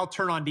bedroom. Like I'll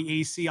turn on the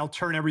AC, I'll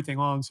turn everything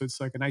on. So it's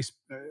like a nice,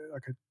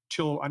 like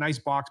a nice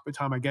box by the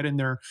time I get in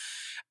there.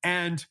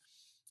 And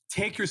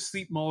take your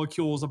sleep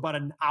molecules about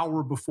an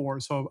hour before.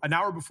 So an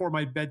hour before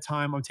my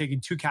bedtime, I'm taking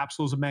 2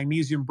 capsules of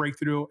magnesium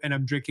breakthrough and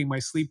I'm drinking my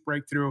sleep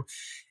breakthrough.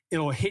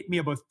 It'll hit me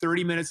about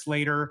 30 minutes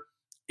later.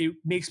 It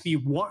makes me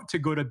want to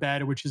go to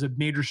bed, which is a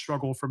major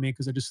struggle for me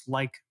because I just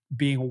like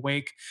being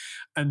awake.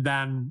 And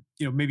then,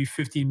 maybe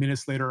 15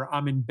 minutes later,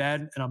 I'm in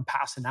bed and I'm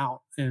passing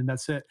out, and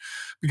that's it.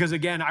 Because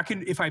again,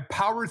 if I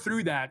power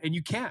through that, and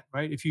you can't,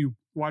 right? If you're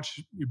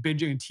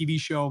binging a TV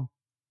show,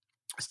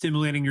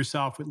 stimulating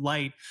yourself with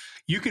light,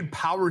 you can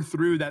power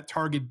through that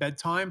target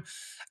bedtime,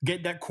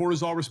 get that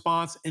cortisol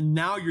response, and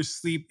now your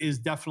sleep is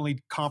definitely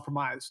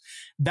compromised.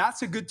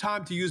 That's a good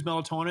time to use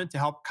melatonin to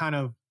help kind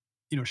of,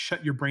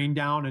 shut your brain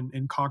down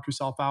and conk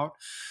yourself out.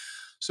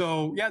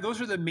 So yeah,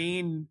 those are the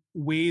main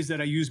ways that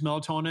I use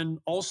melatonin.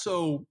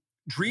 Also,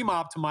 Dream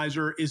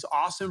Optimizer is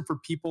awesome for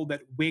people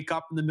that wake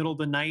up in the middle of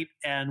the night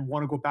and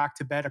want to go back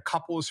to bed. A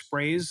couple of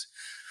sprays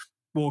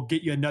will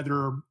get you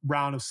another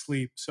round of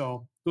sleep.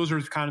 So those are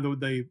kind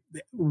of the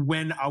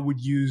when I would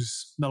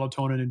use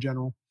melatonin in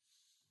general.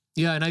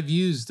 Yeah, and I've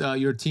used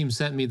your team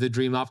sent me the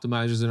Dream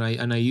Optimizers,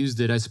 and I used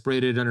it. I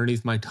sprayed it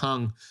underneath my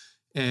tongue,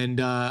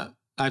 and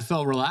I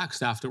felt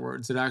relaxed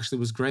afterwards. It actually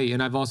was great.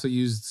 And I've also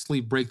used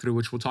Sleep Breakthrough,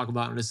 which we'll talk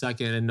about in a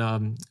second,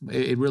 and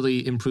it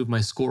really improved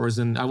my scores.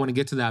 And I want to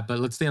get to that, but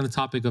let's stay on the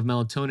topic of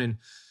melatonin.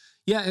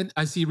 Yeah, and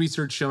I see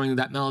research showing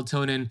that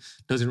melatonin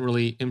doesn't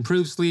really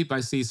improve sleep.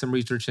 I see some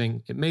research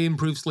saying it may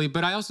improve sleep,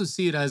 but I also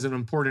see it as an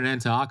important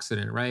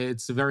antioxidant, right?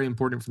 It's very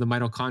important for the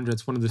mitochondria.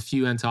 It's one of the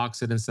few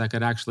antioxidants that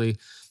could actually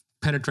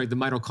penetrate the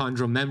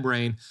mitochondrial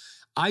membrane.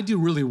 I do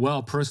really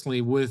well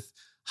personally with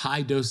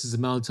high doses of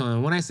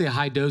melatonin. When I say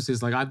high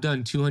doses, like I've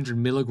done 200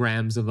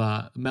 milligrams of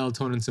a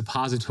melatonin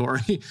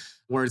suppository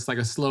where it's like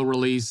a slow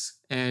release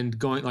and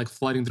going like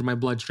flooding through my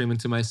bloodstream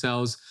into my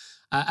cells.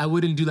 I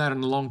wouldn't do that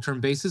on a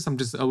long-term basis. I'm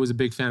just always a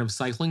big fan of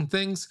cycling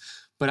things,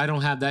 but I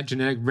don't have that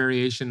genetic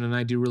variation and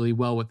I do really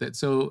well with it.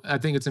 So I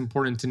think it's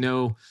important to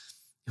know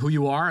who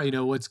you are,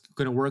 what's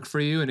going to work for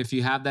you. And if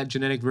you have that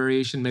genetic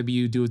variation, maybe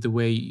you do it the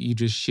way you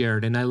just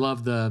shared. And I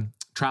love the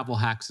travel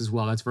hacks as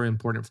well. That's very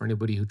important for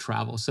anybody who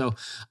travels. So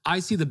I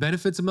see the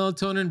benefits of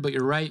melatonin, but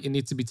you're right. It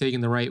needs to be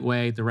taken the right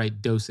way, the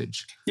right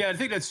dosage. Yeah, I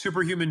think that's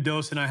superhuman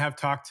dose. And I have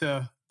talked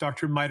to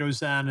Dr. Maito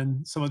Zan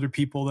and some other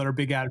people that are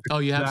big advocates. Oh,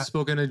 you have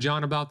spoken to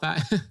John about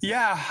that?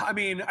 Yeah. I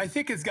mean, I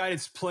think it's got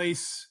its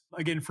place,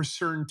 again, for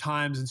certain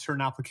times and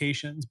certain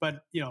applications.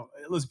 But,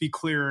 let's be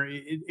clear,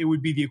 it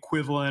would be the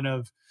equivalent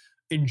of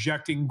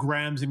injecting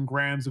grams and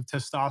grams of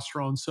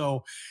testosterone.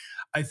 So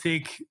I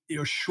think,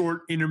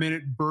 short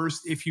intermittent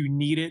burst, if you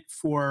need it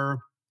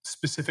for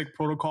specific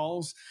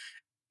protocols,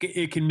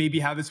 it can maybe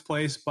have its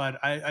place, but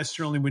I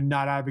certainly would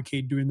not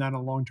advocate doing that on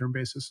a long-term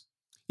basis.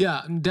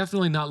 Yeah,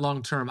 definitely not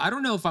long-term. I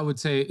don't know if I would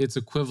say it's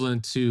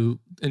equivalent to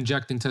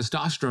injecting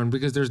testosterone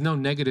because there's no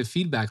negative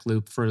feedback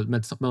loop for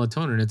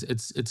melatonin.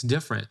 It's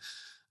different.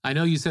 I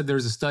know you said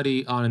there's a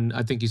study on,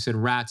 I think you said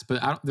rats,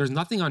 but there's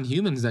nothing on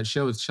humans that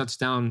show it shuts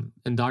down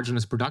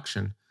endogenous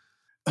production.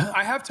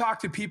 I have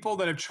talked to people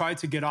that have tried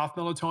to get off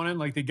melatonin,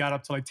 like they got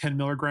up to like 10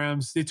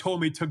 milligrams. They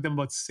told me it took them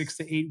about 6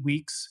 to 8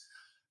 weeks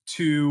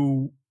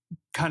to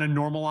kind of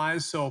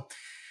normalize. So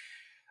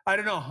I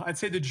don't know. I'd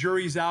say the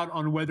jury's out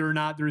on whether or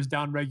not there's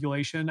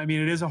downregulation. I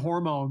mean, it is a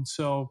hormone.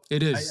 So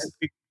it is. I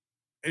think,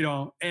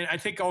 and I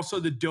think also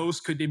the dose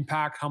could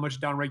impact how much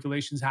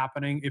downregulation is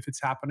happening, if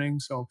it's happening.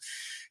 So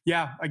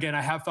yeah, again,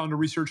 I have found the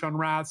research on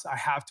rats. I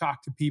have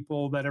talked to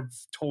people that have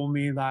told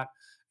me that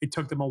it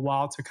took them a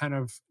while to kind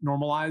of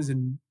normalize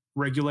and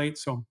regulate.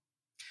 So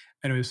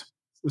anyways,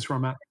 that's where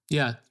I'm at.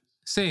 Yeah,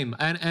 same.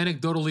 And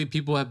anecdotally,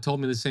 people have told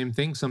me the same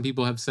thing. Some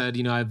people have said,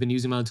 I've been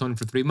using melatonin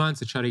for 3 months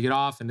to try to get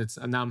off and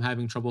now I'm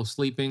having trouble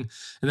sleeping.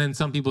 And then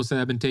some people say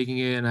I've been taking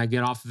it and I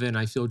get off of it and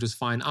I feel just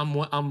fine.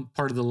 I'm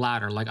part of the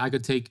latter. Like I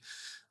could take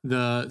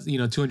the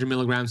 200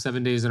 milligrams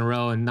 7 days in a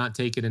row and not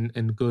take it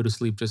and go to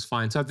sleep just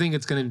fine. So I think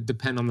it's going to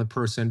depend on the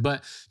person.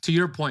 But to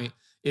your point,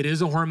 it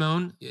is a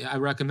hormone. I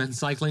recommend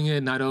cycling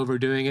it, not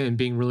overdoing it, and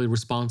being really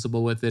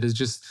responsible with it. Is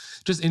just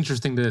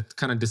interesting to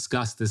kind of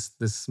discuss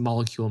this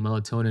molecule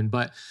melatonin.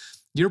 But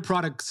your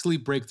product,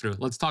 Sleep Breakthrough,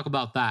 let's talk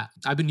about that.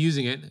 I've been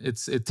using it.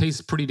 It tastes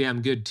pretty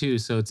damn good too,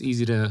 so it's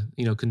easy to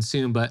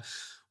consume. But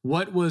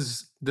what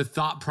was the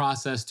thought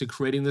process to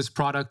creating this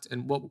product,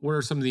 and what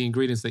are some of the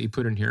ingredients that you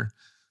put in here?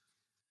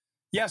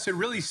 Yeah, so it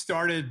really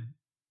started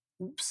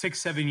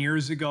 6-7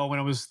 years ago when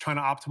I was trying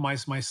to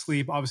optimize my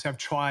sleep. Obviously, I've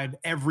tried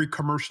every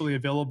commercially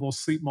available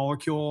sleep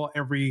molecule,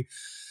 every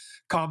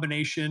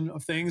combination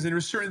of things. And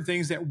there's certain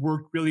things that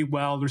worked really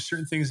well. There's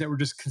certain things that were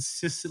just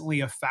consistently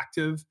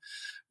effective.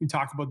 We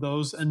talk about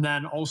those. And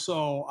then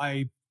also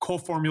I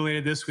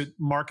co-formulated this with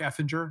Mark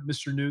Effinger,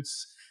 Mr.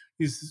 Newts.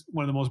 He's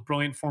one of the most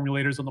brilliant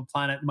formulators on the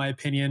planet, in my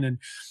opinion. And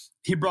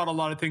he brought a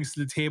lot of things to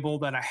the table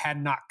that I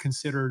had not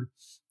considered.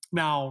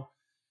 Now,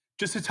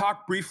 just to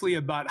talk briefly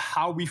about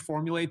how we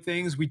formulate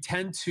things, we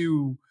tend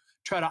to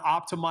try to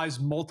optimize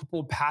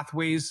multiple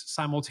pathways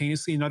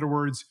simultaneously. In other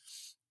words,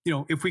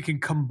 if we can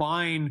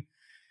combine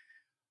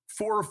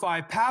 4 or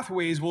 5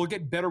 pathways, we'll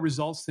get better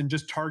results than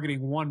just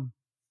targeting one.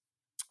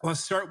 Let's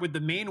start with the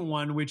main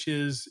one, which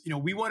is,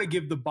 we want to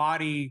give the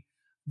body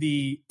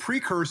the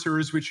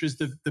precursors, which is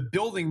the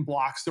building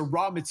blocks, the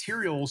raw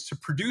materials to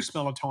produce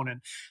melatonin.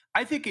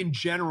 I think in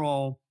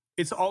general,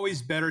 it's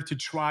always better to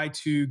try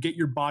to get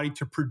your body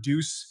to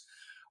produce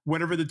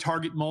whatever the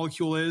target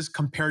molecule is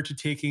compared to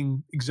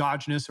taking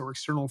exogenous or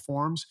external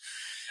forms.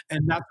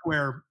 And that's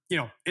where,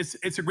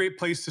 it's a great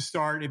place to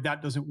start. If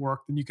that doesn't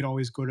work, then you can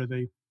always go to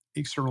the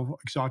external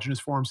exogenous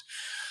forms.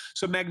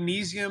 So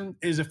magnesium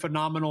is a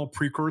phenomenal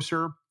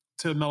precursor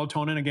to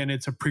melatonin. Again,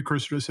 it's a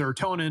precursor to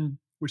serotonin,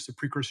 which is a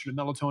precursor to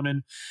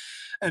melatonin.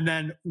 And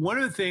then one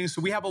of the things,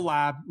 so we have a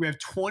lab, we have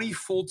 20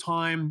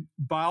 full-time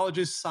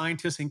biologists,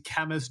 scientists, and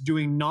chemists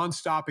doing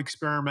nonstop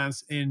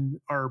experiments in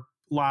our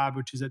lab,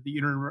 which is at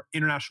the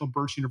International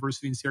Birch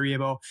University in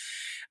Sarajevo.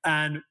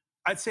 And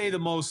I'd say the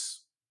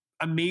most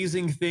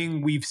amazing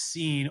thing we've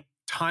seen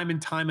time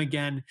and time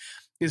again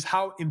is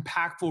how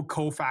impactful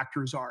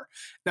cofactors are.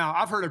 Now,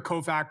 I've heard of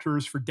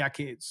cofactors for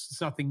decades.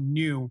 It's nothing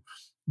new,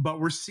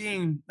 but we're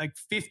seeing like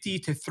 50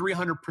 to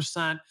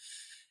 300%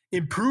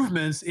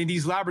 improvements in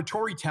these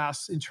laboratory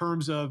tests in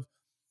terms of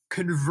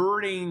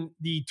converting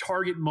the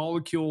target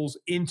molecules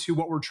into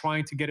what we're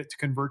trying to get it to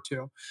convert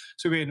to.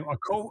 So again,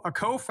 a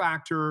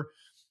cofactor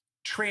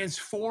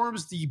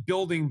transforms the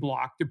building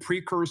block, the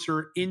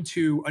precursor,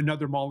 into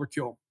another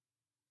molecule.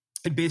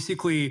 It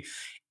basically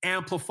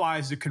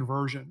amplifies the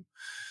conversion.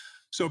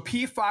 So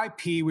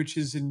P5P, which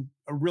is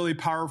a really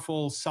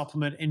powerful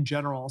supplement in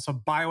general, it's a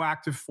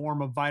bioactive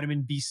form of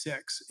vitamin B6,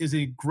 is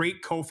a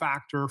great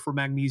cofactor for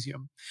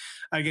magnesium.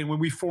 Again, when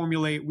we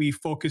formulate, we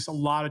focus a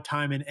lot of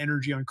time and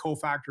energy on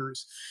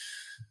cofactors.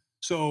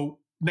 So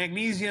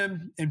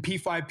magnesium and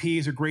P5P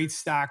is a great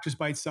stack just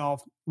by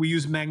itself. We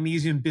use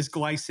magnesium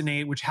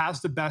bisglycinate, which has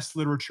the best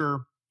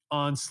literature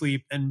on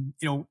sleep. And,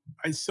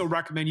 I still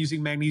recommend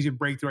using magnesium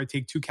breakthrough. I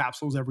take 2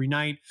 capsules every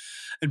night.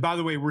 And by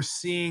the way, we're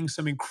seeing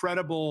some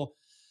incredible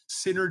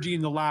synergy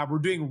in the lab. We're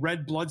doing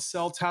red blood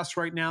cell tests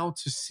right now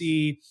to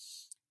see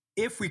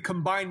if we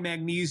combine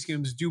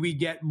magnesiums, do we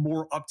get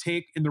more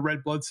uptake in the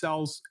red blood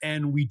cells?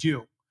 And we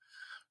do.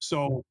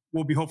 So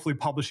we'll be hopefully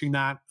publishing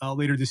that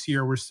later this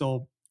year. We're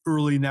still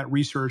early in that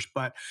research,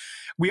 but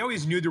we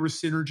always knew there was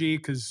synergy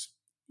because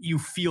you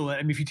feel it.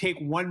 I mean, if you take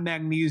one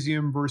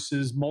magnesium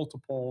versus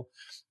multiple,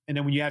 and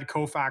then when you add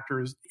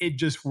cofactors, it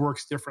just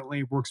works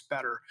differently, works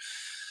better.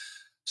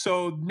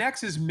 So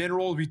next is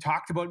minerals. We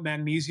talked about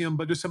magnesium,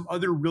 but there's some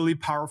other really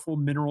powerful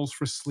minerals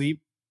for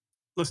sleep.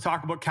 Let's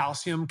talk about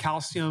calcium.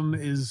 Calcium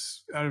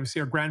is,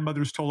 obviously, our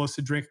grandmothers told us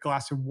to drink a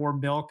glass of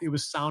warm milk. It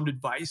was sound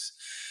advice.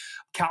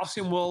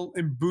 Calcium will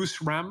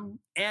boost REM,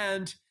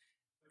 and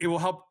it will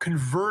help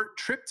convert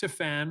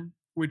tryptophan,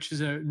 which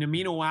is an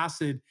amino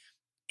acid,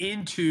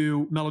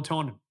 into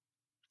melatonin.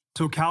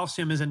 So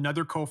calcium is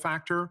another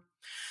cofactor.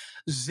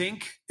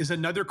 Zinc is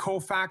another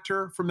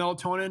cofactor for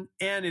melatonin,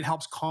 and it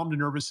helps calm the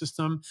nervous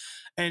system.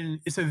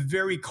 And it's a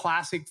very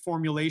classic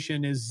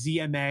formulation is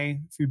ZMA.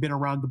 If you've been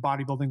around the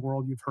bodybuilding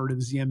world, you've heard of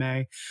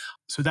ZMA.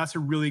 So that's a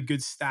really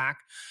good stack.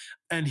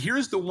 And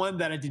here's the one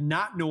that I did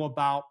not know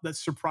about that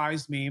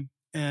surprised me,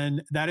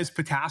 and that is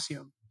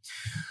potassium.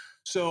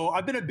 So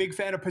I've been a big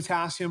fan of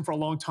potassium for a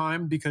long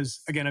time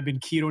because, again, I've been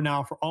keto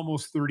now for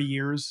almost 30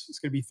 years. It's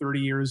going to be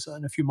 30 years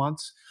in a few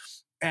months.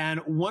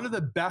 And one of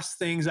the best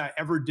things I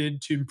ever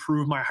did to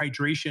improve my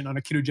hydration on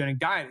a ketogenic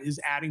diet is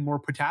adding more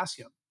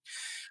potassium.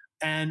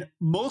 And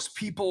most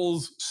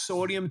people's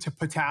sodium to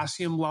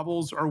potassium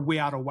levels are way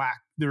out of whack.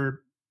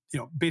 They're,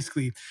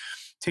 basically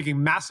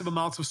taking massive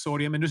amounts of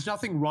sodium, and there's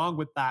nothing wrong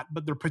with that,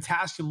 but their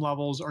potassium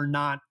levels are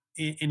not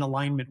in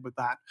alignment with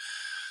that.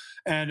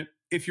 And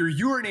if you're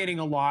urinating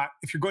a lot,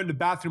 if you're going to the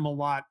bathroom a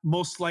lot,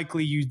 most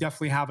likely you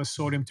definitely have a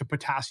sodium to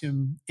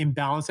potassium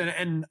imbalance.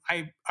 And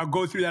I'll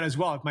go through that as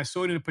well. If my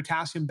sodium to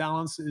potassium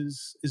balance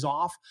is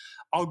off,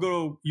 I'll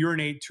go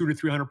urinate 200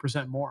 to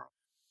 300% more.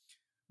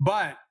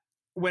 But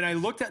when I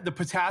looked at the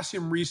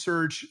potassium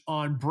research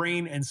on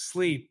brain and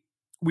sleep,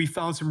 we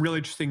found some really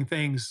interesting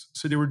things.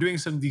 So they were doing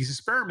some of these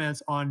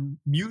experiments on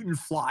mutant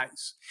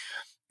flies.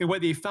 And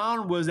what they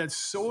found was that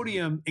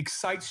sodium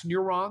excites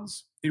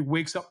neurons. It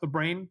wakes up the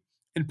brain.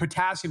 And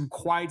potassium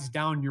quiets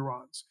down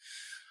neurons.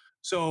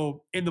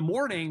 So in the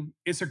morning,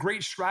 it's a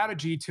great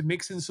strategy to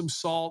mix in some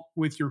salt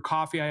with your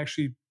coffee. I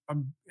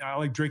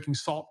like drinking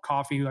salt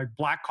coffee, like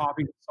black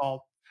coffee with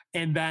salt.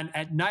 And then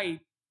at night,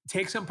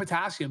 take some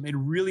potassium. It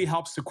really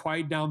helps to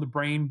quiet down the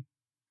brain.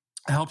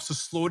 It helps to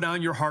slow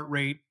down your heart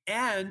rate.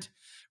 And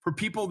for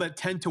people that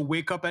tend to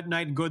wake up at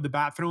night and go to the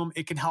bathroom,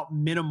 it can help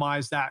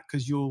minimize that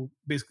because you'll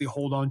basically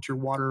hold on to your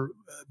water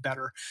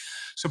better.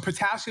 So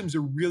potassium is a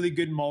really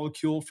good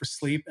molecule for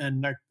sleep.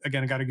 And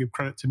again, I got to give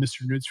credit to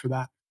Mr. Nudes for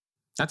that.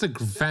 That's a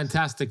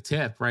fantastic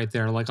tip right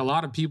there. Like a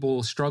lot of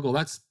people struggle.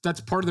 That's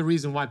part of the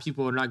reason why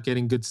people are not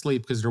getting good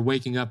sleep because they're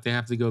waking up, they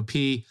have to go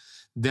pee.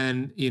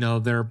 Then,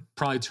 they're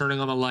probably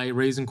turning on the light,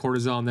 raising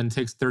cortisol, and then it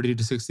takes 30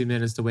 to 60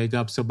 minutes to wake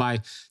up. So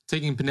by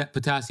taking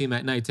potassium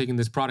at night, taking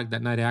this product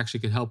at night, it actually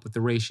could help with the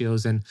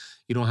ratios and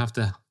you don't have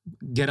to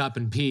get up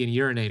and pee and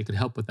urinate. It could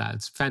help with that.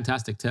 It's a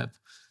fantastic tip.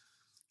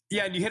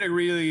 Yeah, and you hit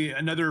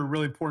another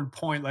really important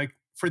point. Like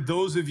for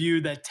those of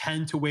you that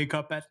tend to wake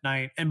up at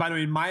night, and by the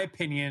way, in my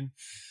opinion,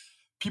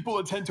 people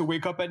that tend to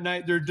wake up at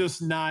night, they're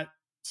just not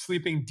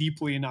sleeping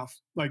deeply enough.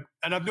 Like,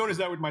 and I've noticed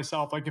that with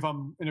myself. Like if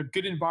I'm in a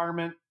good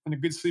environment, in a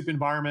good sleep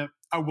environment,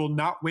 I will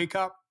not wake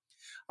up.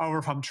 Or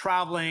if I'm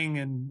traveling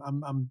and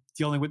I'm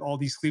dealing with all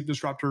these sleep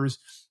disruptors,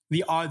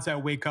 the odds I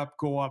wake up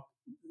go up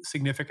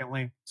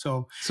significantly.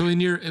 So when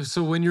you're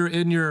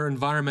in your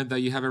environment that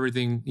you have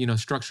everything,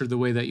 structured the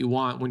way that you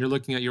want, when you're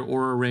looking at your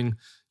Aura ring,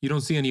 you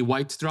don't see any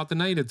whites throughout the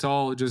night. It's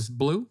all just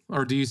blue,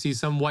 or do you see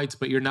some whites,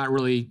 but you're not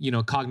really,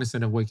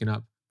 cognizant of waking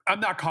up? I'm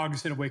not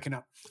cognizant of waking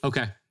up.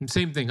 Okay.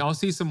 Same thing. I'll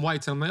see some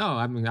whites. I'm like,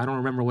 I don't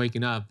remember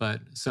waking up,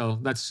 but so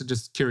that's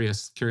just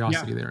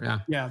curiosity there. Yeah.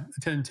 Yeah.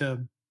 I tend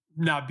to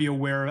not be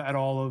aware at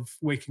all of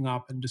waking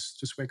up and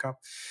just wake up.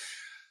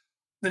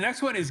 The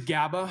next one is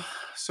GABA.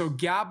 So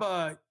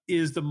GABA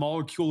is the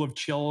molecule of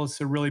chill.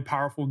 It's a really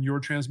powerful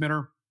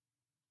neurotransmitter.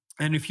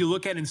 And if you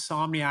look at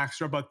insomniacs,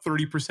 they're about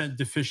 30%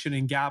 deficient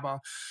in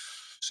GABA.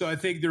 So I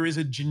think there is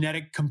a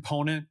genetic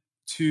component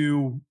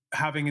to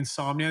having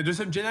insomnia. There's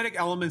some genetic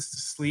elements to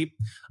sleep.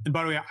 And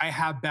by the way, I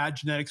have bad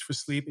genetics for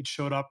sleep. It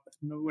showed up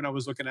when I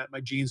was looking at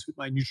my genes with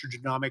my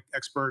nutrigenomic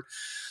expert.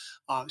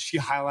 She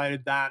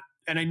highlighted that.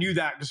 And I knew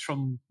that just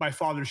from my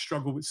father's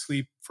struggle with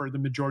sleep for the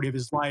majority of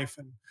his life.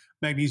 And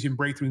magnesium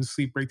breakthrough and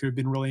sleep breakthrough have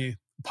been really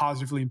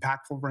positively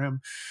impactful for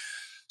him.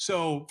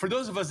 So for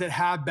those of us that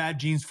have bad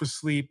genes for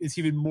sleep, it's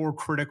even more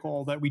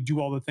critical that we do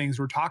all the things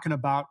we're talking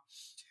about.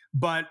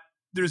 But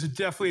there's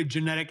definitely a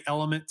genetic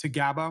element to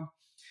GABA.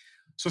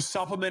 So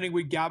supplementing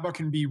with GABA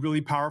can be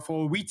really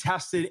powerful. We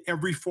tested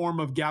every form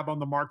of GABA on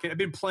the market. I've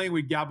been playing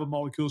with GABA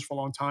molecules for a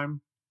long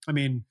time. I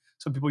mean,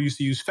 some people used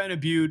to use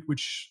phenibut,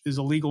 which is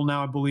illegal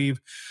now, I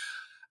believe.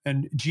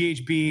 And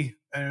GHB,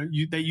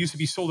 that used to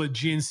be sold at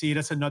GNC.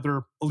 That's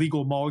another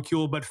illegal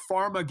molecule. But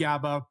pharma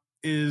GABA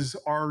is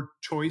our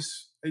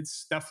choice.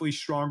 It's definitely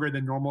stronger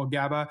than normal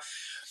GABA.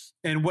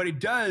 And what it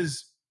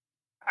does,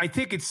 I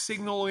think it's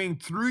signaling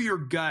through your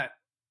gut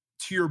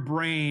to your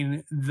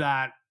brain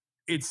that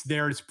it's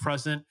there, it's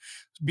present,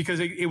 because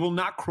it will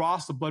not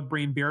cross the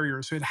blood-brain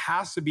barrier. So it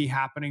has to be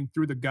happening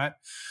through the gut.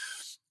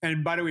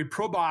 And by the way,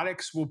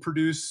 probiotics will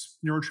produce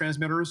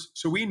neurotransmitters.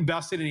 So we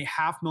invested in a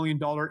 $500,000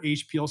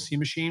 HPLC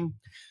machine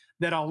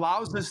that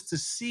allows us to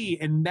see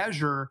and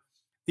measure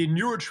the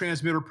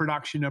neurotransmitter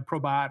production of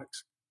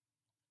probiotics.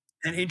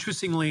 And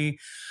interestingly,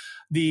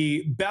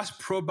 the best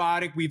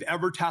probiotic we've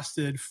ever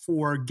tested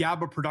for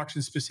GABA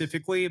production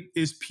specifically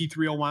is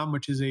P3OM,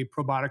 which is a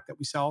probiotic that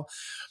we sell.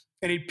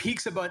 And it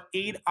peaks about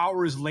 8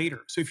 hours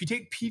later. So if you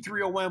take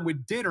P3OM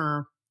with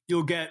dinner,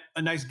 you'll get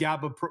a nice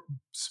GABA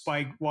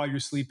spike while you're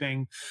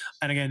sleeping.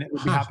 And again, it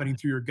will be happening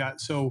through your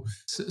gut. So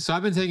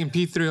I've been taking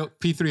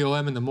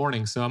P3OM in the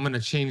morning. So I'm going to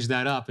change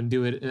that up and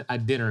do it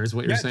at dinner is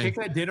what you're saying. Take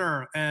that at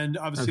dinner. And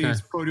obviously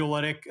it's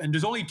proteolytic. And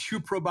there's only 2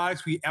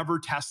 probiotics we ever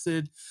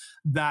tested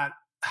that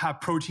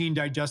have protein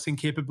digesting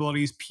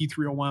capabilities.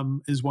 P3OM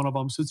is one of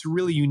them. So it's a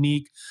really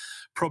unique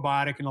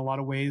probiotic in a lot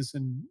of ways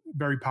and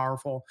very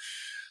powerful.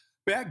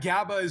 But yeah,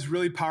 GABA is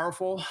really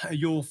powerful.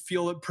 You'll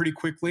feel it pretty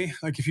quickly.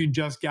 Like if you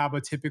ingest GABA,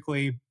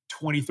 typically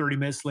 20, 30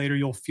 minutes later,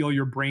 you'll feel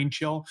your brain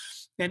chill.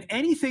 And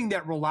anything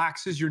that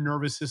relaxes your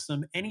nervous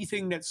system,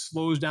 anything that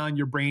slows down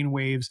your brain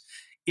waves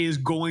is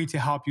going to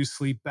help you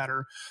sleep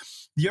better.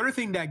 The other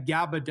thing that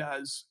GABA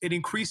does, it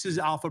increases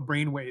alpha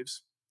brain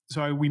waves.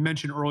 So we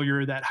mentioned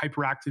earlier that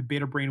hyperactive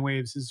beta brain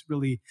waves is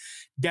really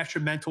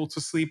detrimental to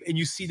sleep. And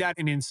you see that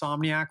in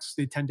insomniacs.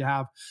 They tend to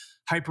have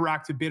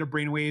hyperactive beta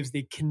brain waves.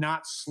 They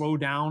cannot slow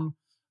down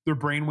their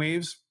brain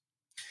waves.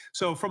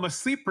 So from a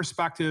sleep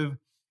perspective,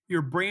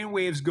 your brain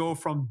waves go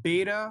from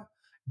beta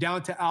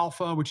down to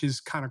alpha, which is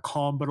kind of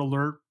calm but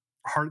alert,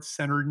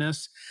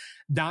 heart-centeredness,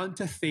 down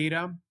to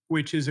theta,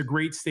 which is a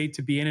great state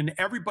to be in. And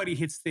everybody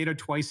hits theta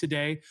twice a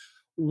day.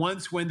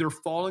 Once when they're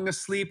falling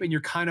asleep and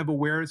you're kind of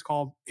aware, it's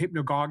called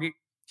hypnagogic.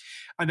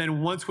 And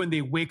then once when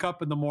they wake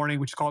up in the morning,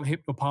 which is called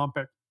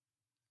hypnopompic.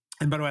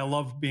 And by the way, I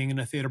love being in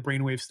a theta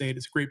brainwave state.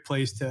 It's a great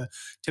place to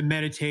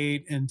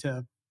meditate and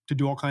to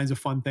do all kinds of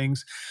fun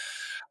things.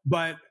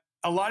 But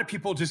a lot of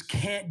people just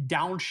can't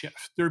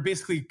downshift. They're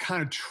basically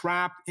kind of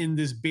trapped in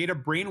this beta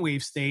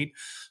brainwave state.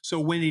 So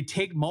when they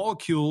take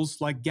molecules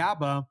like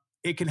GABA,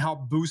 it can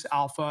help boost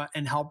alpha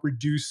and help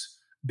reduce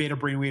beta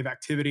brainwave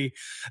activity.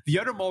 The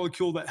other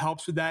molecule that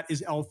helps with that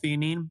is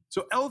L-theanine.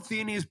 So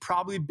L-theanine has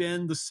probably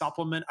been the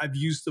supplement I've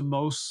used the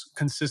most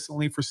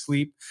consistently for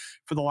sleep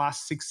for the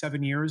last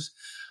 6-7 years.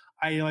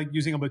 I like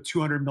using about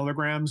 200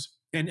 milligrams.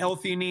 And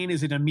L-theanine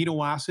is an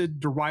amino acid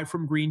derived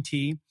from green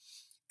tea.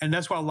 And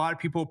that's why a lot of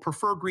people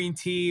prefer green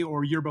tea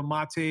or yerba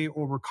mate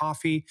over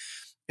coffee.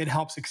 It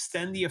helps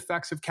extend the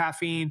effects of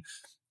caffeine.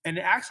 And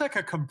it acts like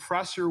a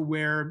compressor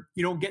where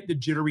you don't get the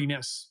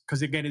jitteriness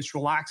because, again, it's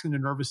relaxing the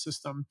nervous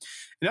system.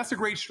 And that's a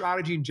great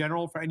strategy in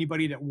general for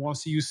anybody that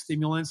wants to use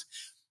stimulants.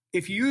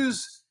 If you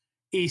use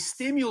a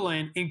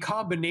stimulant in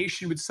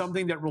combination with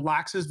something that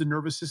relaxes the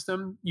nervous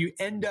system, you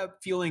end up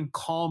feeling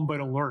calm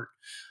but alert.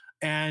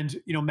 And,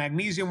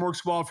 magnesium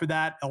works well for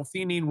that.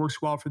 L-theanine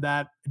works well for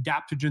that.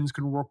 Adaptogens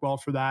can work well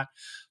for that.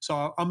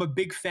 So I'm a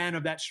big fan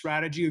of that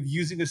strategy of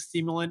using a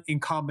stimulant in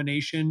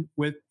combination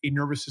with a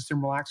nervous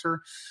system relaxer.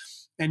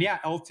 And yeah,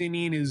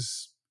 L-theanine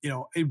is,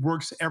 it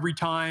works every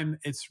time.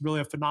 It's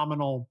really a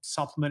phenomenal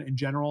supplement in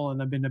general.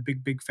 And I've been a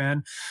big, big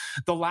fan.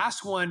 The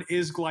last one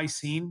is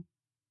glycine.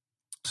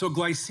 So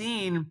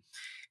glycine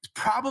is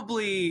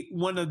probably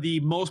one of the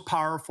most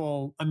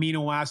powerful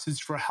amino acids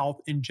for health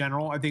in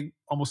general. I think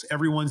almost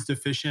everyone's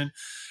deficient.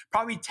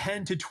 Probably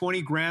 10 to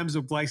 20 grams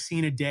of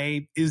glycine a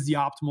day is the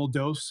optimal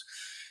dose.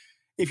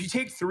 If you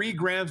take 3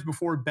 grams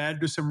before bed,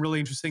 there's some really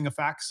interesting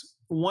effects.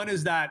 One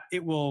is that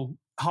it will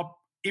help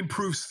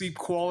improve sleep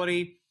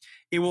quality.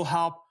 It will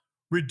help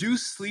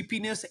reduce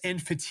sleepiness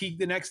and fatigue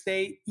the next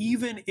day,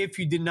 even if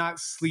you did not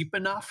sleep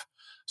enough.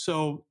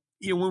 So,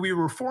 when we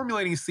were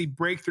formulating Sleep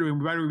Breakthrough,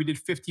 and we did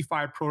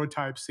 55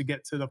 prototypes to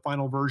get to the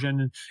final version,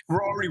 and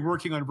we're already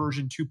working on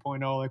version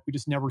 2.0. Like, we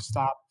just never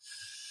stop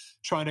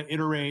trying to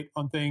iterate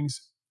on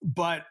things.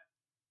 But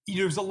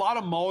there's a lot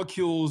of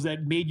molecules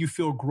that made you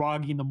feel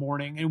groggy in the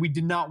morning, and we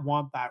did not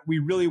want that. We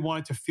really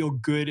wanted to feel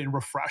good and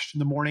refreshed in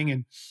the morning,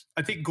 and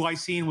I think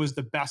glycine was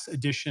the best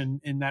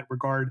addition in that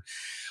regard.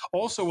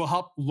 Also, will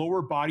help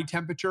lower body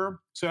temperature,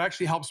 so it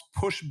actually helps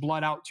push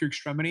blood out to your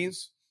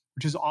extremities,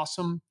 which is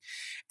awesome.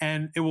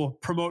 And it will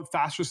promote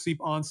faster sleep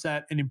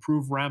onset and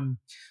improve REM.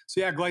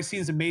 So yeah, glycine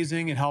is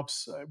amazing. It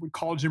helps with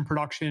collagen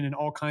production and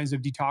all kinds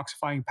of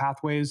detoxifying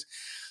pathways.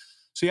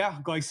 So yeah,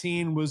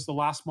 glycine was the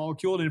last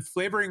molecule. And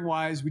flavoring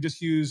wise, we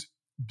just use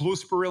blue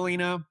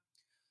spirulina,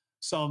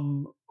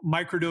 some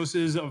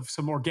microdoses of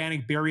some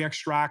organic berry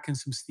extract and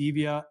some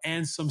stevia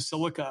and some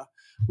silica.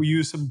 We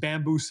use some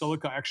bamboo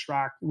silica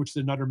extract, which is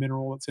another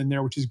mineral that's in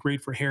there, which is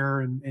great for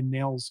hair and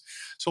nails.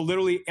 So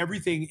literally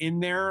everything in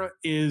there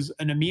is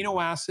an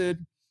amino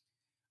acid,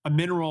 a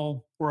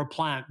mineral, or a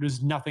plant.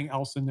 There's nothing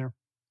else in there.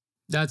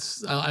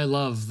 I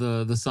love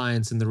the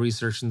science and the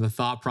research and the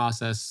thought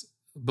process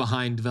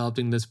behind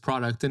developing this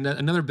product. And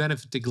another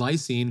benefit to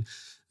glycine,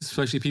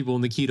 especially people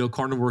in the keto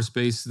carnivore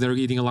space, they're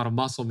eating a lot of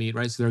muscle meat,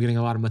 right? So they're getting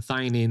a lot of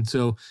methionine.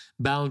 So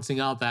balancing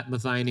out that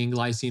methionine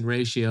glycine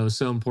ratio is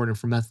so important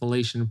for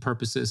methylation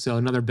purposes. So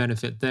another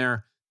benefit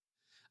there.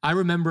 I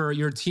remember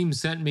your team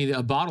sent me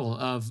a bottle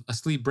of a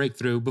Sleep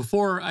Breakthrough.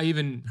 Before I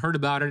even heard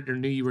about it or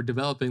knew you were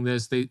developing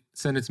this, they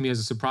sent it to me as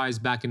a surprise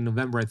back in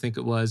November, I think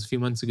it was, a few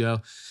months ago.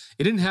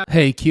 It didn't have...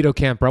 Hey, Keto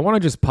Camper, I want to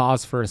just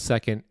pause for a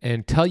second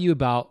and tell you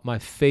about my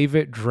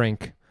favorite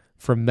drink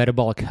for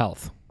metabolic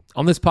health.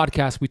 On this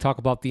podcast, we talk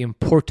about the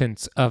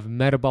importance of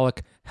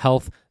metabolic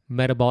health,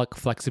 metabolic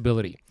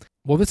flexibility.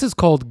 Well, this is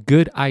called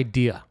Good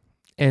Idea,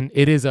 and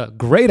it is a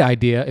great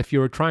idea if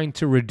you're trying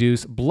to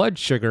reduce blood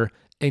sugar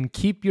and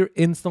keep your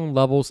insulin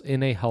levels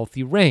in a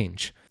healthy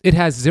range. It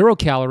has 0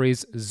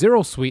 calories,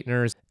 0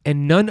 sweeteners,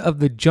 and none of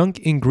the junk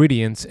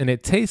ingredients, and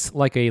it tastes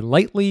like a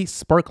lightly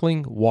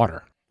sparkling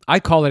water. I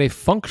call it a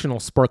functional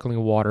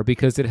sparkling water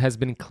because it has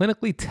been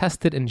clinically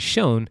tested and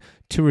shown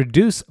to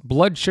reduce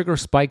blood sugar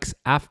spikes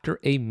after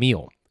a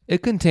meal.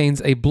 It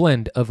contains a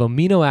blend of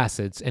amino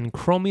acids and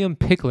chromium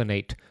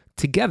picolinate.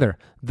 Together,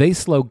 they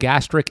slow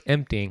gastric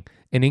emptying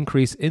and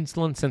increase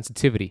insulin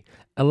sensitivity,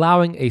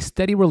 allowing a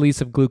steady release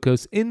of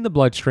glucose in the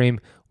bloodstream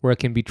where it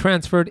can be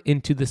transferred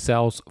into the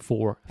cells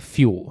for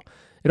fuel.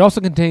 It also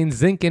contains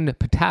zinc and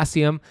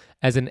potassium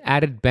as an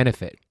added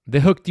benefit. They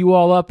hooked you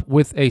all up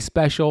with a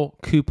special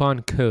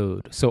coupon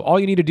code. So all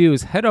you need to do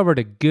is head over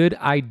to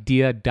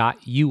goodidea.us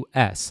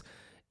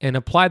and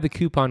apply the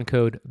coupon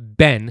code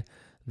BEN,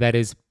 that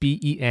is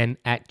BEN,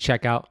 at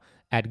checkout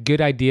at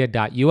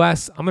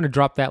goodidea.us. I'm going to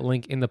drop that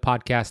link in the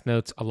podcast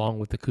notes along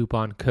with the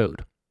coupon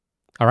code.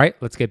 All right,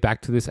 let's get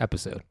back to this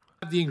episode.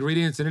 The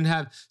ingredients I didn't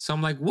have, so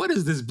I'm like, what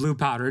is this blue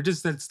powder? It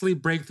just said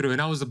Sleep Breakthrough,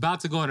 and I was about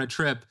to go on a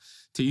trip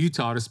to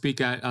Utah to speak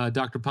at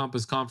Dr.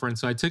 Pompa's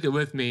conference, so I took it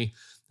with me,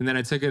 and then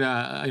I took it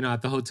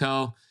at the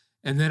hotel,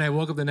 and then I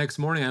woke up the next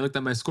morning, I looked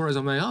at my scores,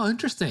 I'm like, oh,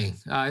 interesting.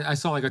 I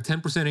saw like a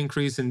 10%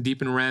 increase in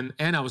deep and REM,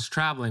 and I was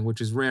traveling,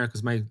 which is rare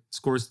because my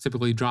scores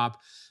typically drop.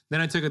 Then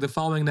I took it the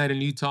following night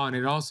in Utah, and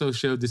it also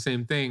showed the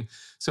same thing.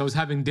 So I was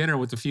having dinner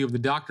with a few of the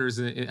doctors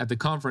at the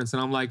conference,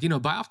 and I'm like,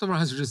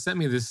 BioHacks just sent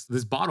me this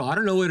bottle. I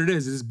don't know what it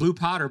is. It's blue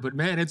powder, but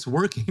man, it's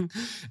working.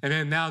 And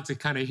then now to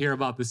kind of hear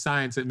about the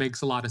science, it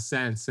makes a lot of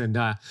sense. And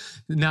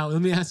now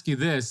let me ask you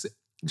this.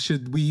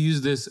 Should we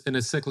use this in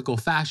a cyclical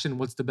fashion?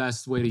 What's the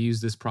best way to use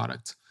this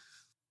product?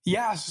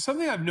 Yeah, so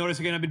something I've noticed,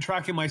 again, I've been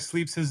tracking my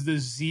sleep since the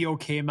Zeo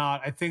came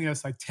out. I think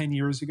that's like 10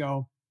 years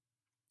ago.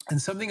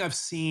 And something I've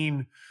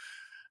seen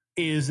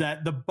is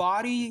that the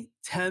body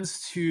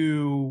tends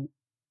to,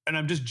 and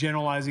I'm just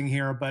generalizing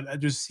here, but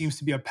it just seems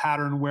to be a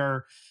pattern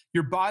where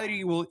your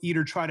body will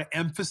either try to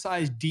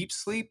emphasize deep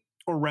sleep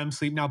or REM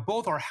sleep. Now,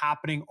 both are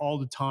happening all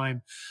the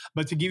time.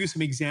 But to give you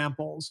some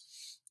examples,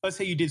 let's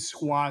say you did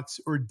squats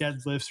or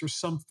deadlifts or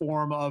some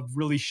form of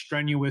really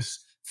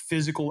strenuous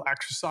physical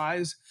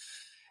exercise,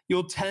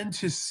 you'll tend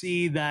to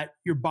see that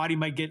your body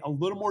might get a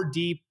little more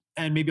deep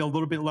and maybe a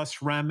little bit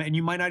less REM, and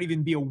you might not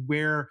even be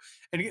aware.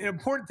 And an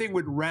important thing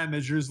with REM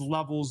is there's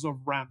levels of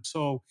REM.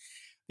 So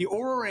the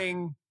Oura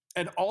Ring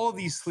and all of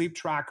these sleep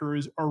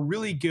trackers are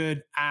really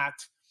good at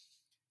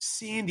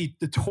seeing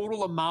the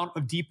total amount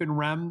of deep in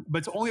REM, but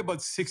it's only about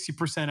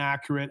 60%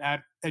 accurate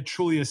at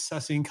truly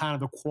assessing kind of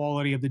the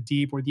quality of the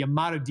deep, or the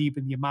amount of deep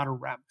and the amount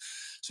of REM.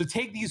 So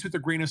take these with a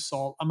grain of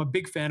salt. I'm a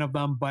big fan of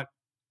them, but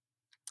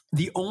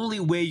the only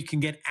way you can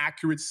get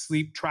accurate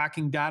sleep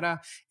tracking data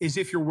is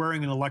if you're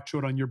wearing an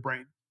electrode on your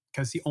brain,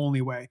 because the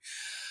only way.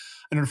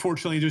 And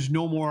unfortunately, there's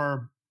no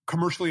more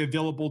commercially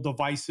available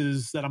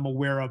devices that I'm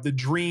aware of. The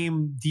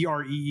Dream,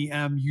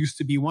 DREEM, used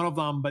to be one of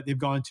them, but they've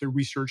gone to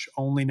research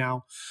only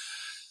now.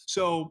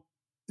 So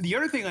the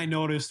other thing I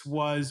noticed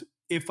was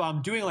if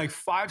I'm doing like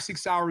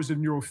 5-6 hours of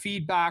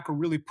neurofeedback or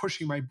really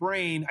pushing my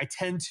brain, I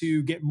tend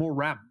to get more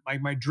REM.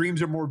 Like my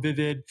dreams are more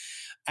vivid,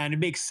 and it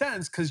makes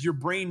sense because your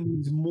brain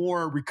needs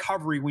more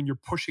recovery when you're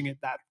pushing it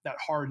that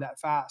hard, that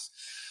fast.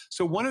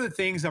 So one of the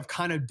things I've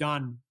kind of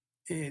done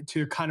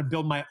to kind of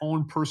build my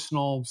own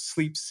personal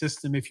sleep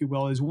system, if you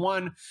will, is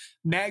one,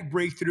 mag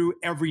breakthrough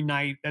every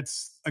night.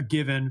 That's a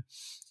given.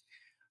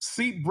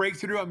 Sleep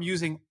breakthrough, I'm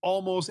using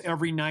almost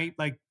every night.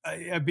 Like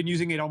I've been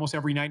using it almost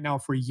every night now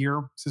for a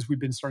year since we've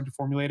been starting to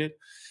formulate it.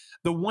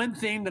 The one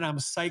thing that I'm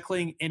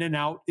cycling in and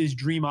out is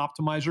Dream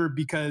Optimizer,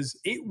 because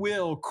it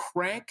will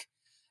crank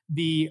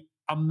the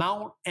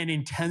amount and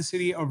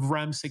intensity of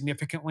REM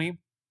significantly.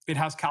 It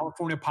has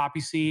California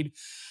poppy seed,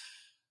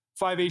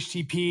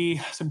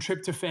 5-HTP, some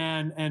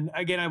tryptophan. And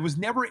again, I was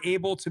never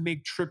able to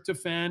make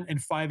tryptophan and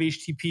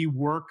 5-HTP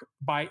work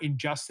by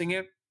ingesting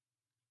it,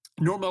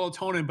 nor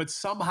melatonin, but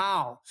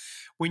somehow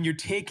when you're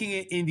taking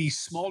it in these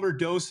smaller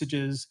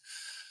dosages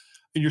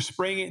and you're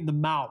spraying it in the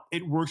mouth,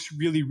 it works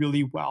really,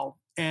 really well.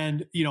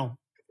 And,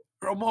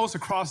 almost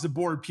across the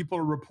board, people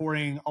are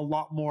reporting a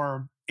lot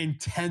more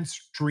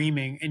intense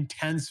dreaming,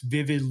 intense,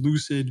 vivid,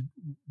 lucid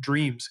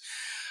dreams,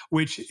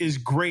 which is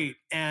great.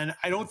 And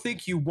I don't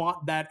think you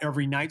want that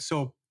every night.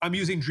 So I'm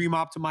using Dream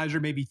Optimizer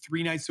maybe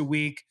 3 nights a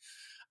week.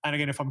 And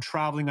again, if I'm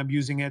traveling, I'm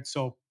using it.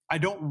 So I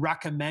don't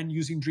recommend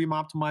using Dream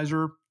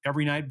Optimizer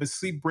every night, but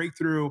Sleep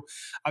Breakthrough,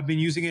 I've been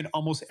using it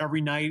almost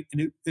every night,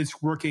 and it's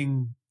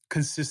working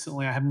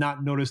consistently. I have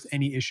not noticed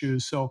any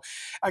issues. So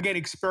again,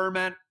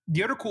 experiment.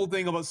 The other cool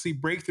thing about Sleep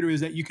Breakthrough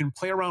is that you can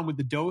play around with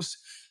the dose.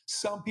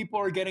 Some people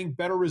are getting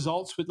better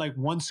results with like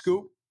 1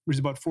 scoop, which is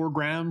about 4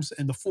 grams,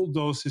 and the full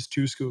dose is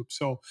 2 scoops.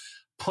 So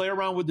play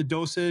around with the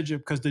dosage,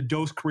 because the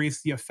dose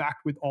creates the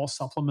effect with all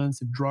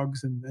supplements and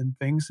drugs and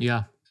things.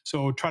 Yeah.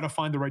 So try to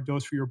find the right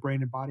dose for your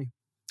brain and body.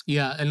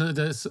 Yeah, and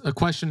there's a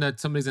question that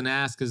somebody's going to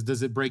ask is,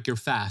 does it break your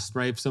fast,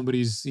 right? If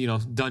somebody's,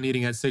 done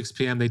eating at 6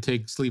 p.m., they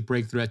take Sleep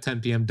Breakthrough at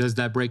 10 p.m., does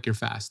that break your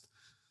fast?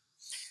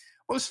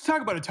 Well, let's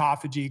talk about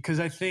autophagy, because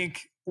I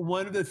think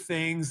one of the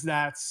things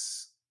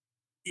that's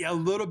a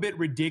little bit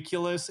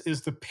ridiculous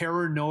is the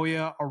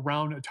paranoia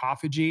around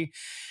autophagy.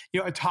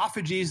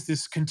 Autophagy is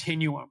this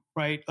continuum,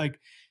 right? Like,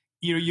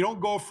 you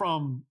don't go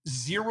from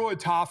 0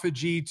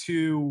 autophagy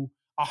to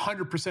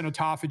 100%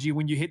 autophagy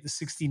when you hit the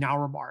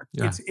 16-hour mark.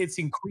 Yeah. It's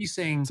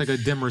increasing. It's like a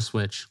dimmer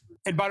switch.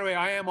 And by the way,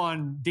 I am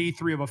on day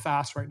 3 of a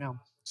fast right now.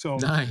 So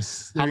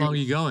nice. How long are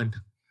you going?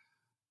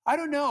 I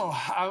don't know.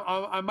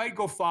 I might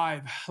go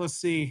 5. Let's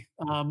see.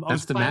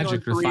 That's the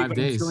magic for 5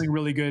 days. I'm feeling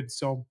really good.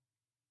 So,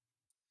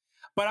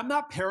 but I'm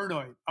not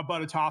paranoid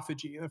about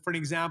autophagy. For an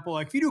example,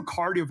 like if you do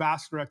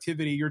cardiovascular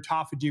activity, your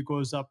autophagy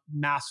goes up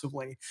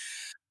massively.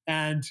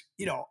 And,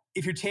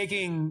 if you're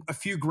taking a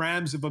few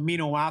grams of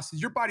amino acids,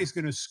 your body's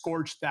going to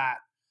scorch that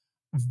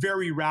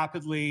very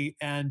rapidly.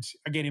 And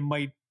again, it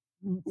might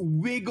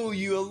wiggle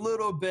you a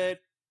little bit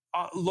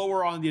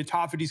lower on the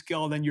autophagy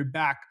scale, then you're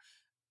back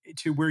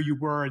to where you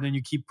were, and then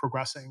you keep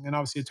progressing. And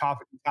obviously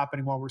autophagy is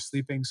happening while we're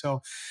sleeping.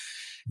 So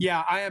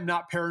yeah, I am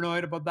not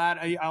paranoid about that.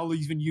 I'll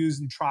even use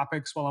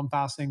nootropics while I'm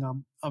fasting.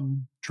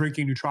 I'm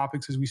drinking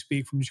nootropics as we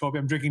speak from Utopia.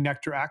 I'm drinking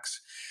Nectar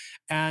X.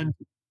 And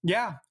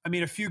yeah, I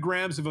mean, a few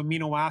grams of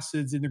amino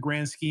acids in the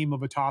grand scheme of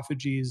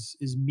autophagy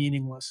is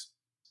meaningless.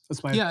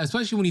 That's my yeah,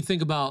 especially when you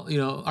think about,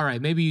 all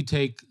right, maybe you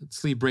take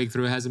Sleep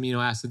Breakthrough, it has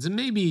amino acids, and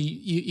maybe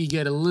you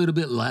get a little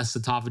bit less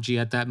autophagy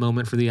at that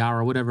moment for the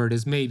hour, whatever it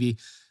is, maybe.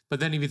 But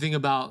then if you think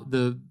about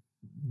the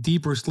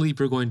deeper sleep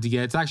you're going to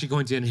get, it's actually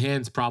going to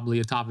enhance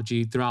probably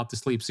autophagy throughout the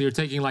sleep. So you're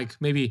taking like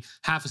maybe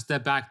half a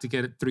step back to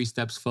get it 3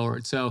 steps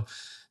forward. So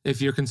if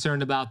you're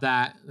concerned about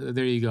that,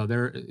 there you go.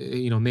 There,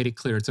 made it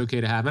clear it's okay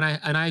to have. And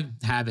I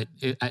have it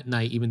at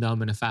night, even though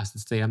I'm in a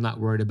fasted state. I'm not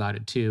worried about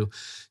it too.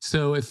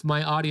 So if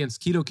my audience,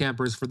 keto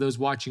campers, for those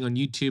watching on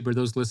YouTube or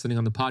those listening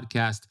on the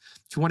podcast,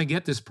 if you want to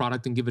get this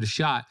product and give it a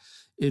shot,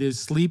 it is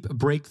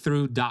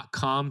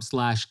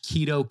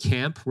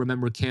sleepbreakthrough.com/keto-camp.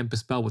 Remember, camp is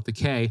spelled with the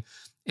K.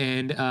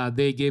 And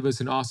they gave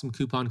us an awesome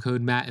coupon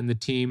code, Matt and the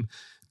team,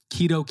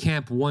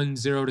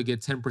 KetoCamp10, to get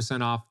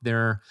 10% off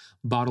their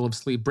bottle of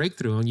Sleep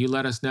Breakthrough. And you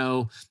let us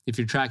know if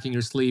you're tracking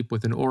your sleep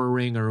with an Oura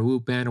Ring or a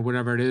Whoop band or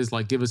whatever it is.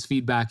 Like, give us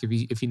feedback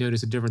if you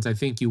notice a difference. I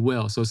think you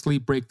will. So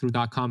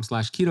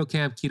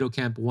sleepbreakthrough.com/KetoCamp,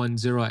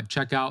 KetoCamp10 at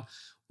checkout.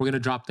 We're going to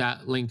drop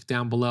that link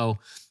down below.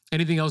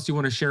 Anything else you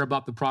want to share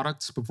about the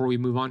products before we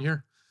move on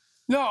here?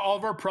 No, all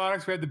of our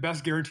products, we have the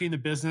best guarantee in the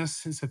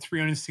business. It's a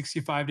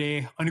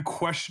 365-day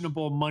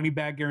unquestionable money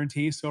back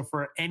guarantee. So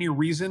for any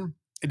reason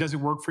it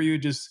doesn't work for you,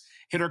 just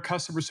hit our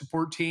customer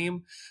support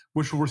team,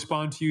 which will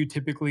respond to you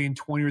typically in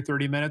 20 or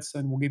 30 minutes,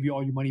 and we'll give you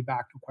all your money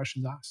back, no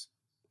questions asked.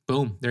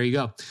 Boom, there you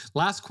go.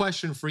 Last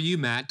question for you,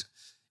 Matt,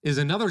 is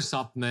another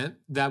supplement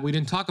that we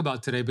didn't talk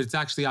about today, but it's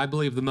actually, I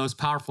believe, the most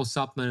powerful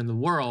supplement in the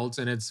world,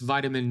 and it's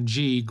vitamin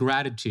G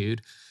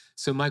gratitude.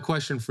 So my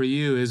question for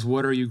you is,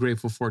 what are you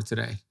grateful for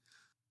today?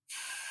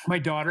 My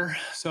daughter.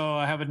 So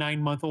I have a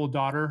 9-month-old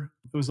daughter.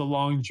 It was a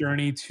long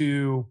journey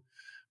to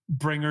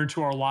bring her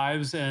into our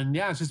lives. And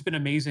yeah, it's just been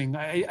amazing.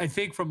 I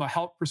think from a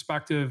health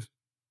perspective,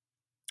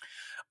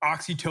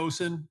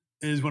 oxytocin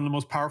is one of the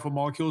most powerful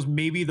molecules,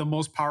 maybe the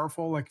most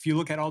powerful. Like if you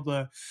look at all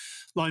the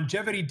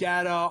longevity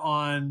data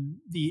on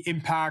the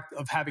impact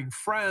of having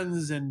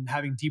friends and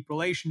having deep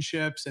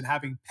relationships and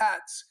having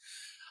pets,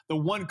 the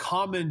one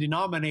common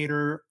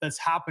denominator that's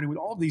happening with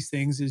all of these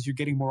things is you're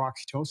getting more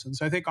oxytocin.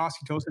 So I think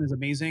oxytocin is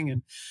amazing.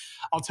 And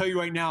I'll tell you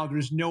right now,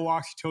 there's no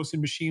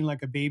oxytocin machine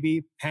like a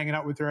baby. Hanging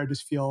out with her, I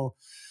just feel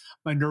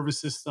my nervous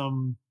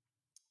system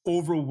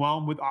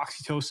overwhelmed with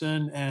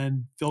oxytocin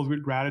and filled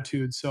with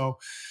gratitude. So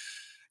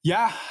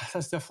yeah,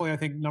 that's definitely, I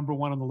think, number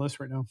one on the list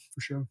right now,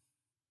 for sure.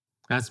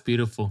 That's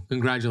beautiful.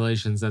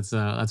 Congratulations. That's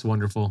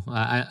wonderful.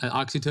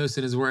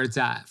 Oxytocin is where it's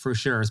at for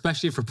sure,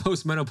 especially for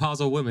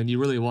postmenopausal women. You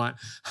really want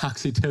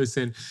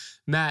oxytocin.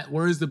 Matt,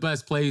 where is the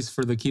best place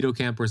for the keto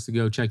campers to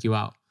go check you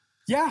out?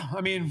 Yeah, I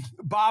mean,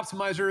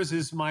 Bioptimizers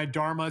is my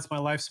dharma. It's my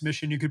life's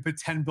mission. You could put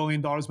 $10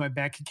 billion in my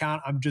bank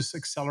account. I'm just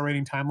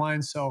accelerating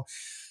timelines. So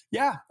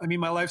yeah, I mean,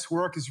 my life's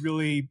work is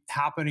really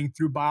happening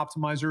through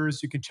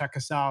Bioptimizers. You can check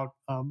us out.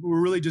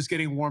 We're really just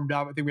getting warmed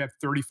up. I think we have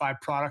 35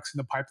 products in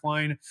the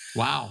pipeline.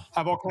 Wow.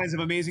 Have all kinds of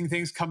amazing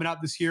things coming out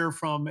this year,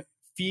 from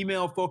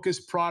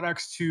female-focused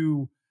products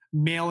to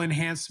male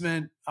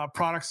enhancement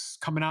products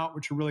coming out,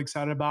 which we're really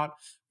excited about.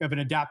 We have an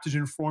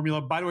adaptogen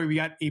formula. By the way, we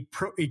got a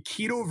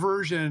keto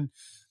version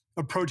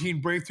of Protein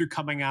Breakthrough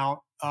coming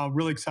out.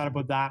 Really excited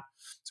about that.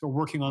 So we're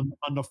working on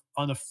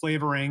the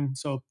flavoring.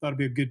 So that'll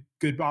be a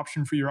good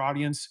option for your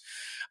audience.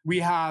 We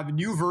have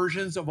new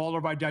versions of all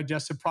of our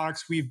digestive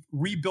products. We've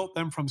rebuilt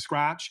them from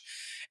scratch.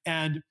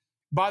 And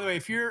by the way,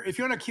 if you're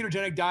on a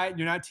ketogenic diet and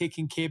you're not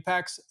taking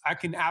Capex, I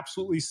can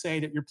absolutely say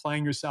that you're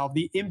playing yourself.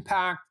 The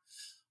impact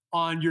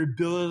on your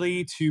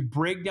ability to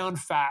break down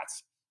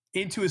fats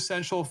into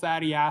essential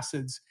fatty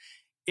acids,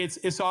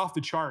 it's off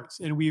the charts.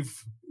 And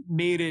we've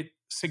made it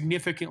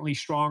significantly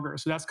stronger.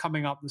 So that's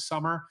coming up this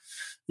summer.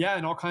 Yeah,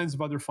 and all kinds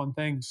of other fun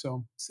things.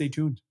 So stay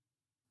tuned.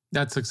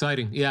 That's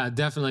exciting. Yeah,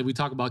 definitely. We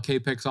talk about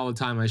Capex all the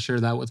time. I share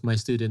that with my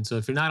students. So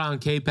if you're not on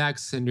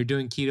Capex and you're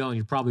doing keto, and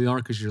you probably are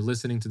because you're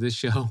listening to this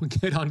show,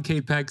 get on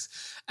Capex,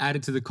 add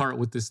it to the cart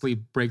with the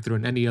Sleep Breakthrough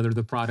and any other of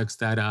the products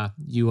that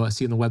you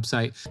see on the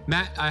website.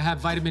 Matt, I have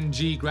vitamin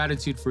G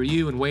gratitude for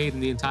you and Wade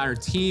and the entire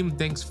team.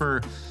 Thanks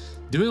for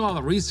doing all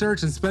the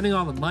research and spending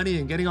all the money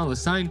and getting all the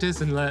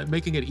scientists and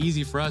making it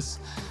easy for us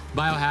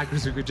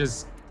biohackers who could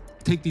just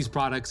take these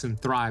products and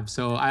thrive.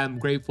 So I am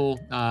grateful.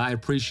 I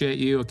appreciate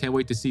you. I can't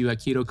wait to see you at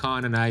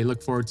KetoCon, and I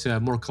look forward to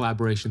more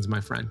collaborations, my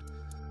friend.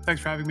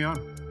 Thanks for having me on.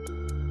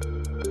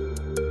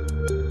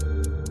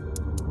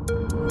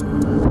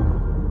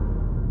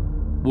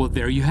 Well,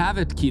 there you have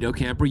it, Keto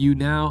Camper. You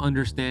now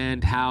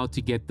understand how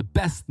to get the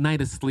best night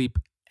of sleep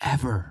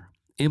ever.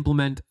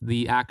 Implement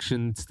the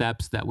action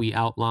steps that we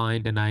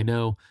outlined, and I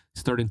know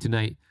starting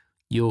tonight,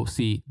 you'll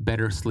see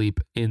better sleep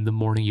in the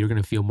morning. You're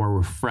going to feel more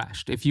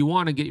refreshed. If you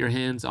want to get your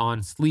hands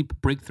on Sleep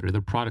Breakthrough,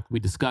 the product we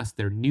discussed,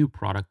 their new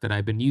product that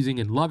I've been using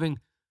and loving,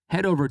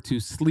 head over to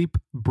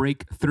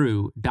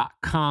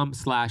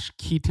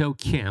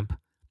sleepbreakthrough.com/ketocamp.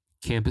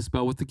 Camp is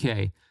spelled with the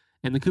K.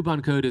 And the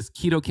coupon code is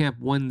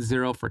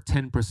KetoCamp10 for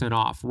 10%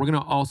 off. We're going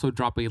to also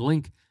drop a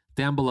link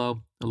down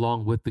below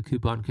along with the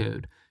coupon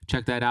code.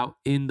 Check that out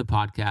in the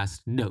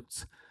podcast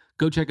notes.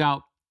 Go check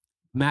out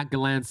Matt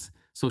Gallant's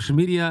social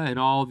media, and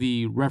all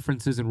the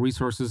references and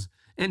resources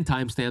and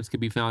timestamps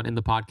can be found in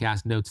the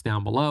podcast notes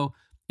down below.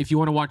 If you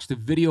want to watch the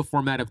video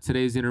format of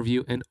today's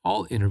interview and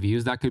all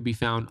interviews, that could be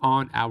found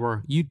on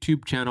our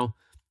YouTube channel,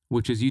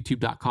 which is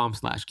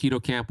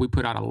youtube.com/ketocamp. We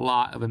put out a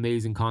lot of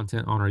amazing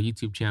content on our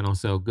YouTube channel,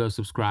 so go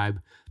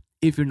subscribe.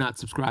 If you're not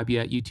subscribed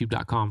yet,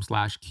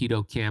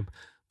 youtube.com/ketocamp.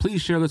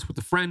 Please share this with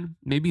a friend,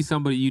 maybe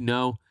somebody you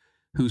know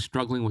who's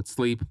struggling with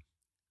sleep.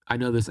 I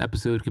know this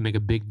episode can make a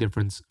big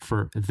difference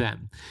for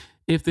them.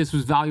 If this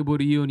was valuable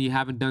to you and you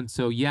haven't done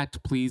so yet,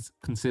 please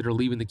consider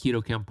leaving the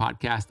Keto Camp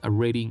podcast a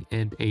rating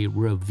and a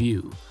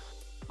review.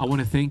 I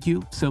want to thank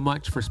you so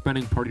much for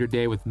spending part of your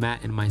day with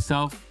Matt and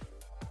myself.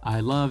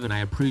 I love and I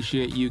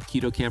appreciate you,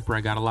 Keto Camper.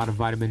 I got a lot of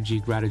vitamin G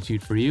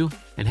gratitude for you.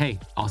 And hey,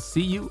 I'll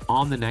see you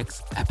on the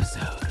next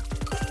episode.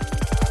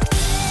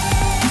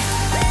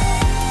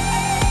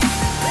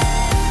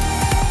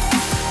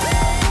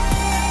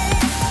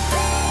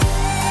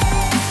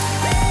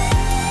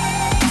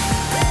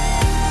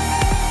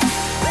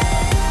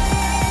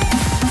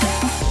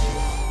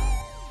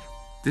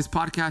 This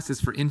podcast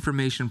is for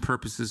information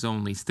purposes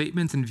only.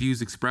 Statements and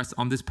views expressed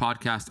on this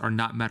podcast are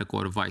not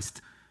medical advice.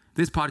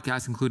 This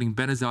podcast, including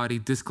Ben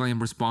Azadi, disclaim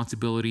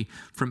responsibility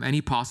from any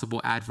possible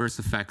adverse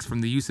effects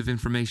from the use of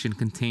information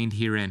contained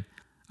herein.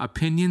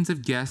 Opinions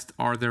of guests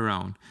are their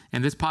own,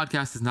 and this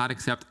podcast does not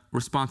accept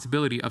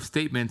responsibility of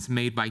statements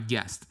made by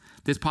guests.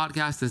 This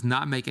podcast does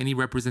not make any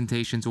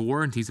representations or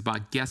warranties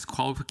about guest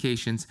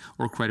qualifications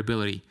or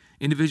credibility.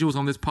 Individuals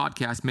on this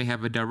podcast may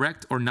have a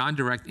direct or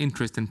non-direct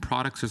interest in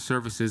products or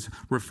services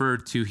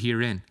referred to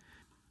herein.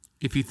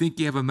 If you think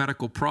you have a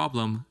medical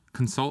problem,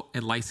 consult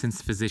a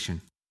licensed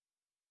physician.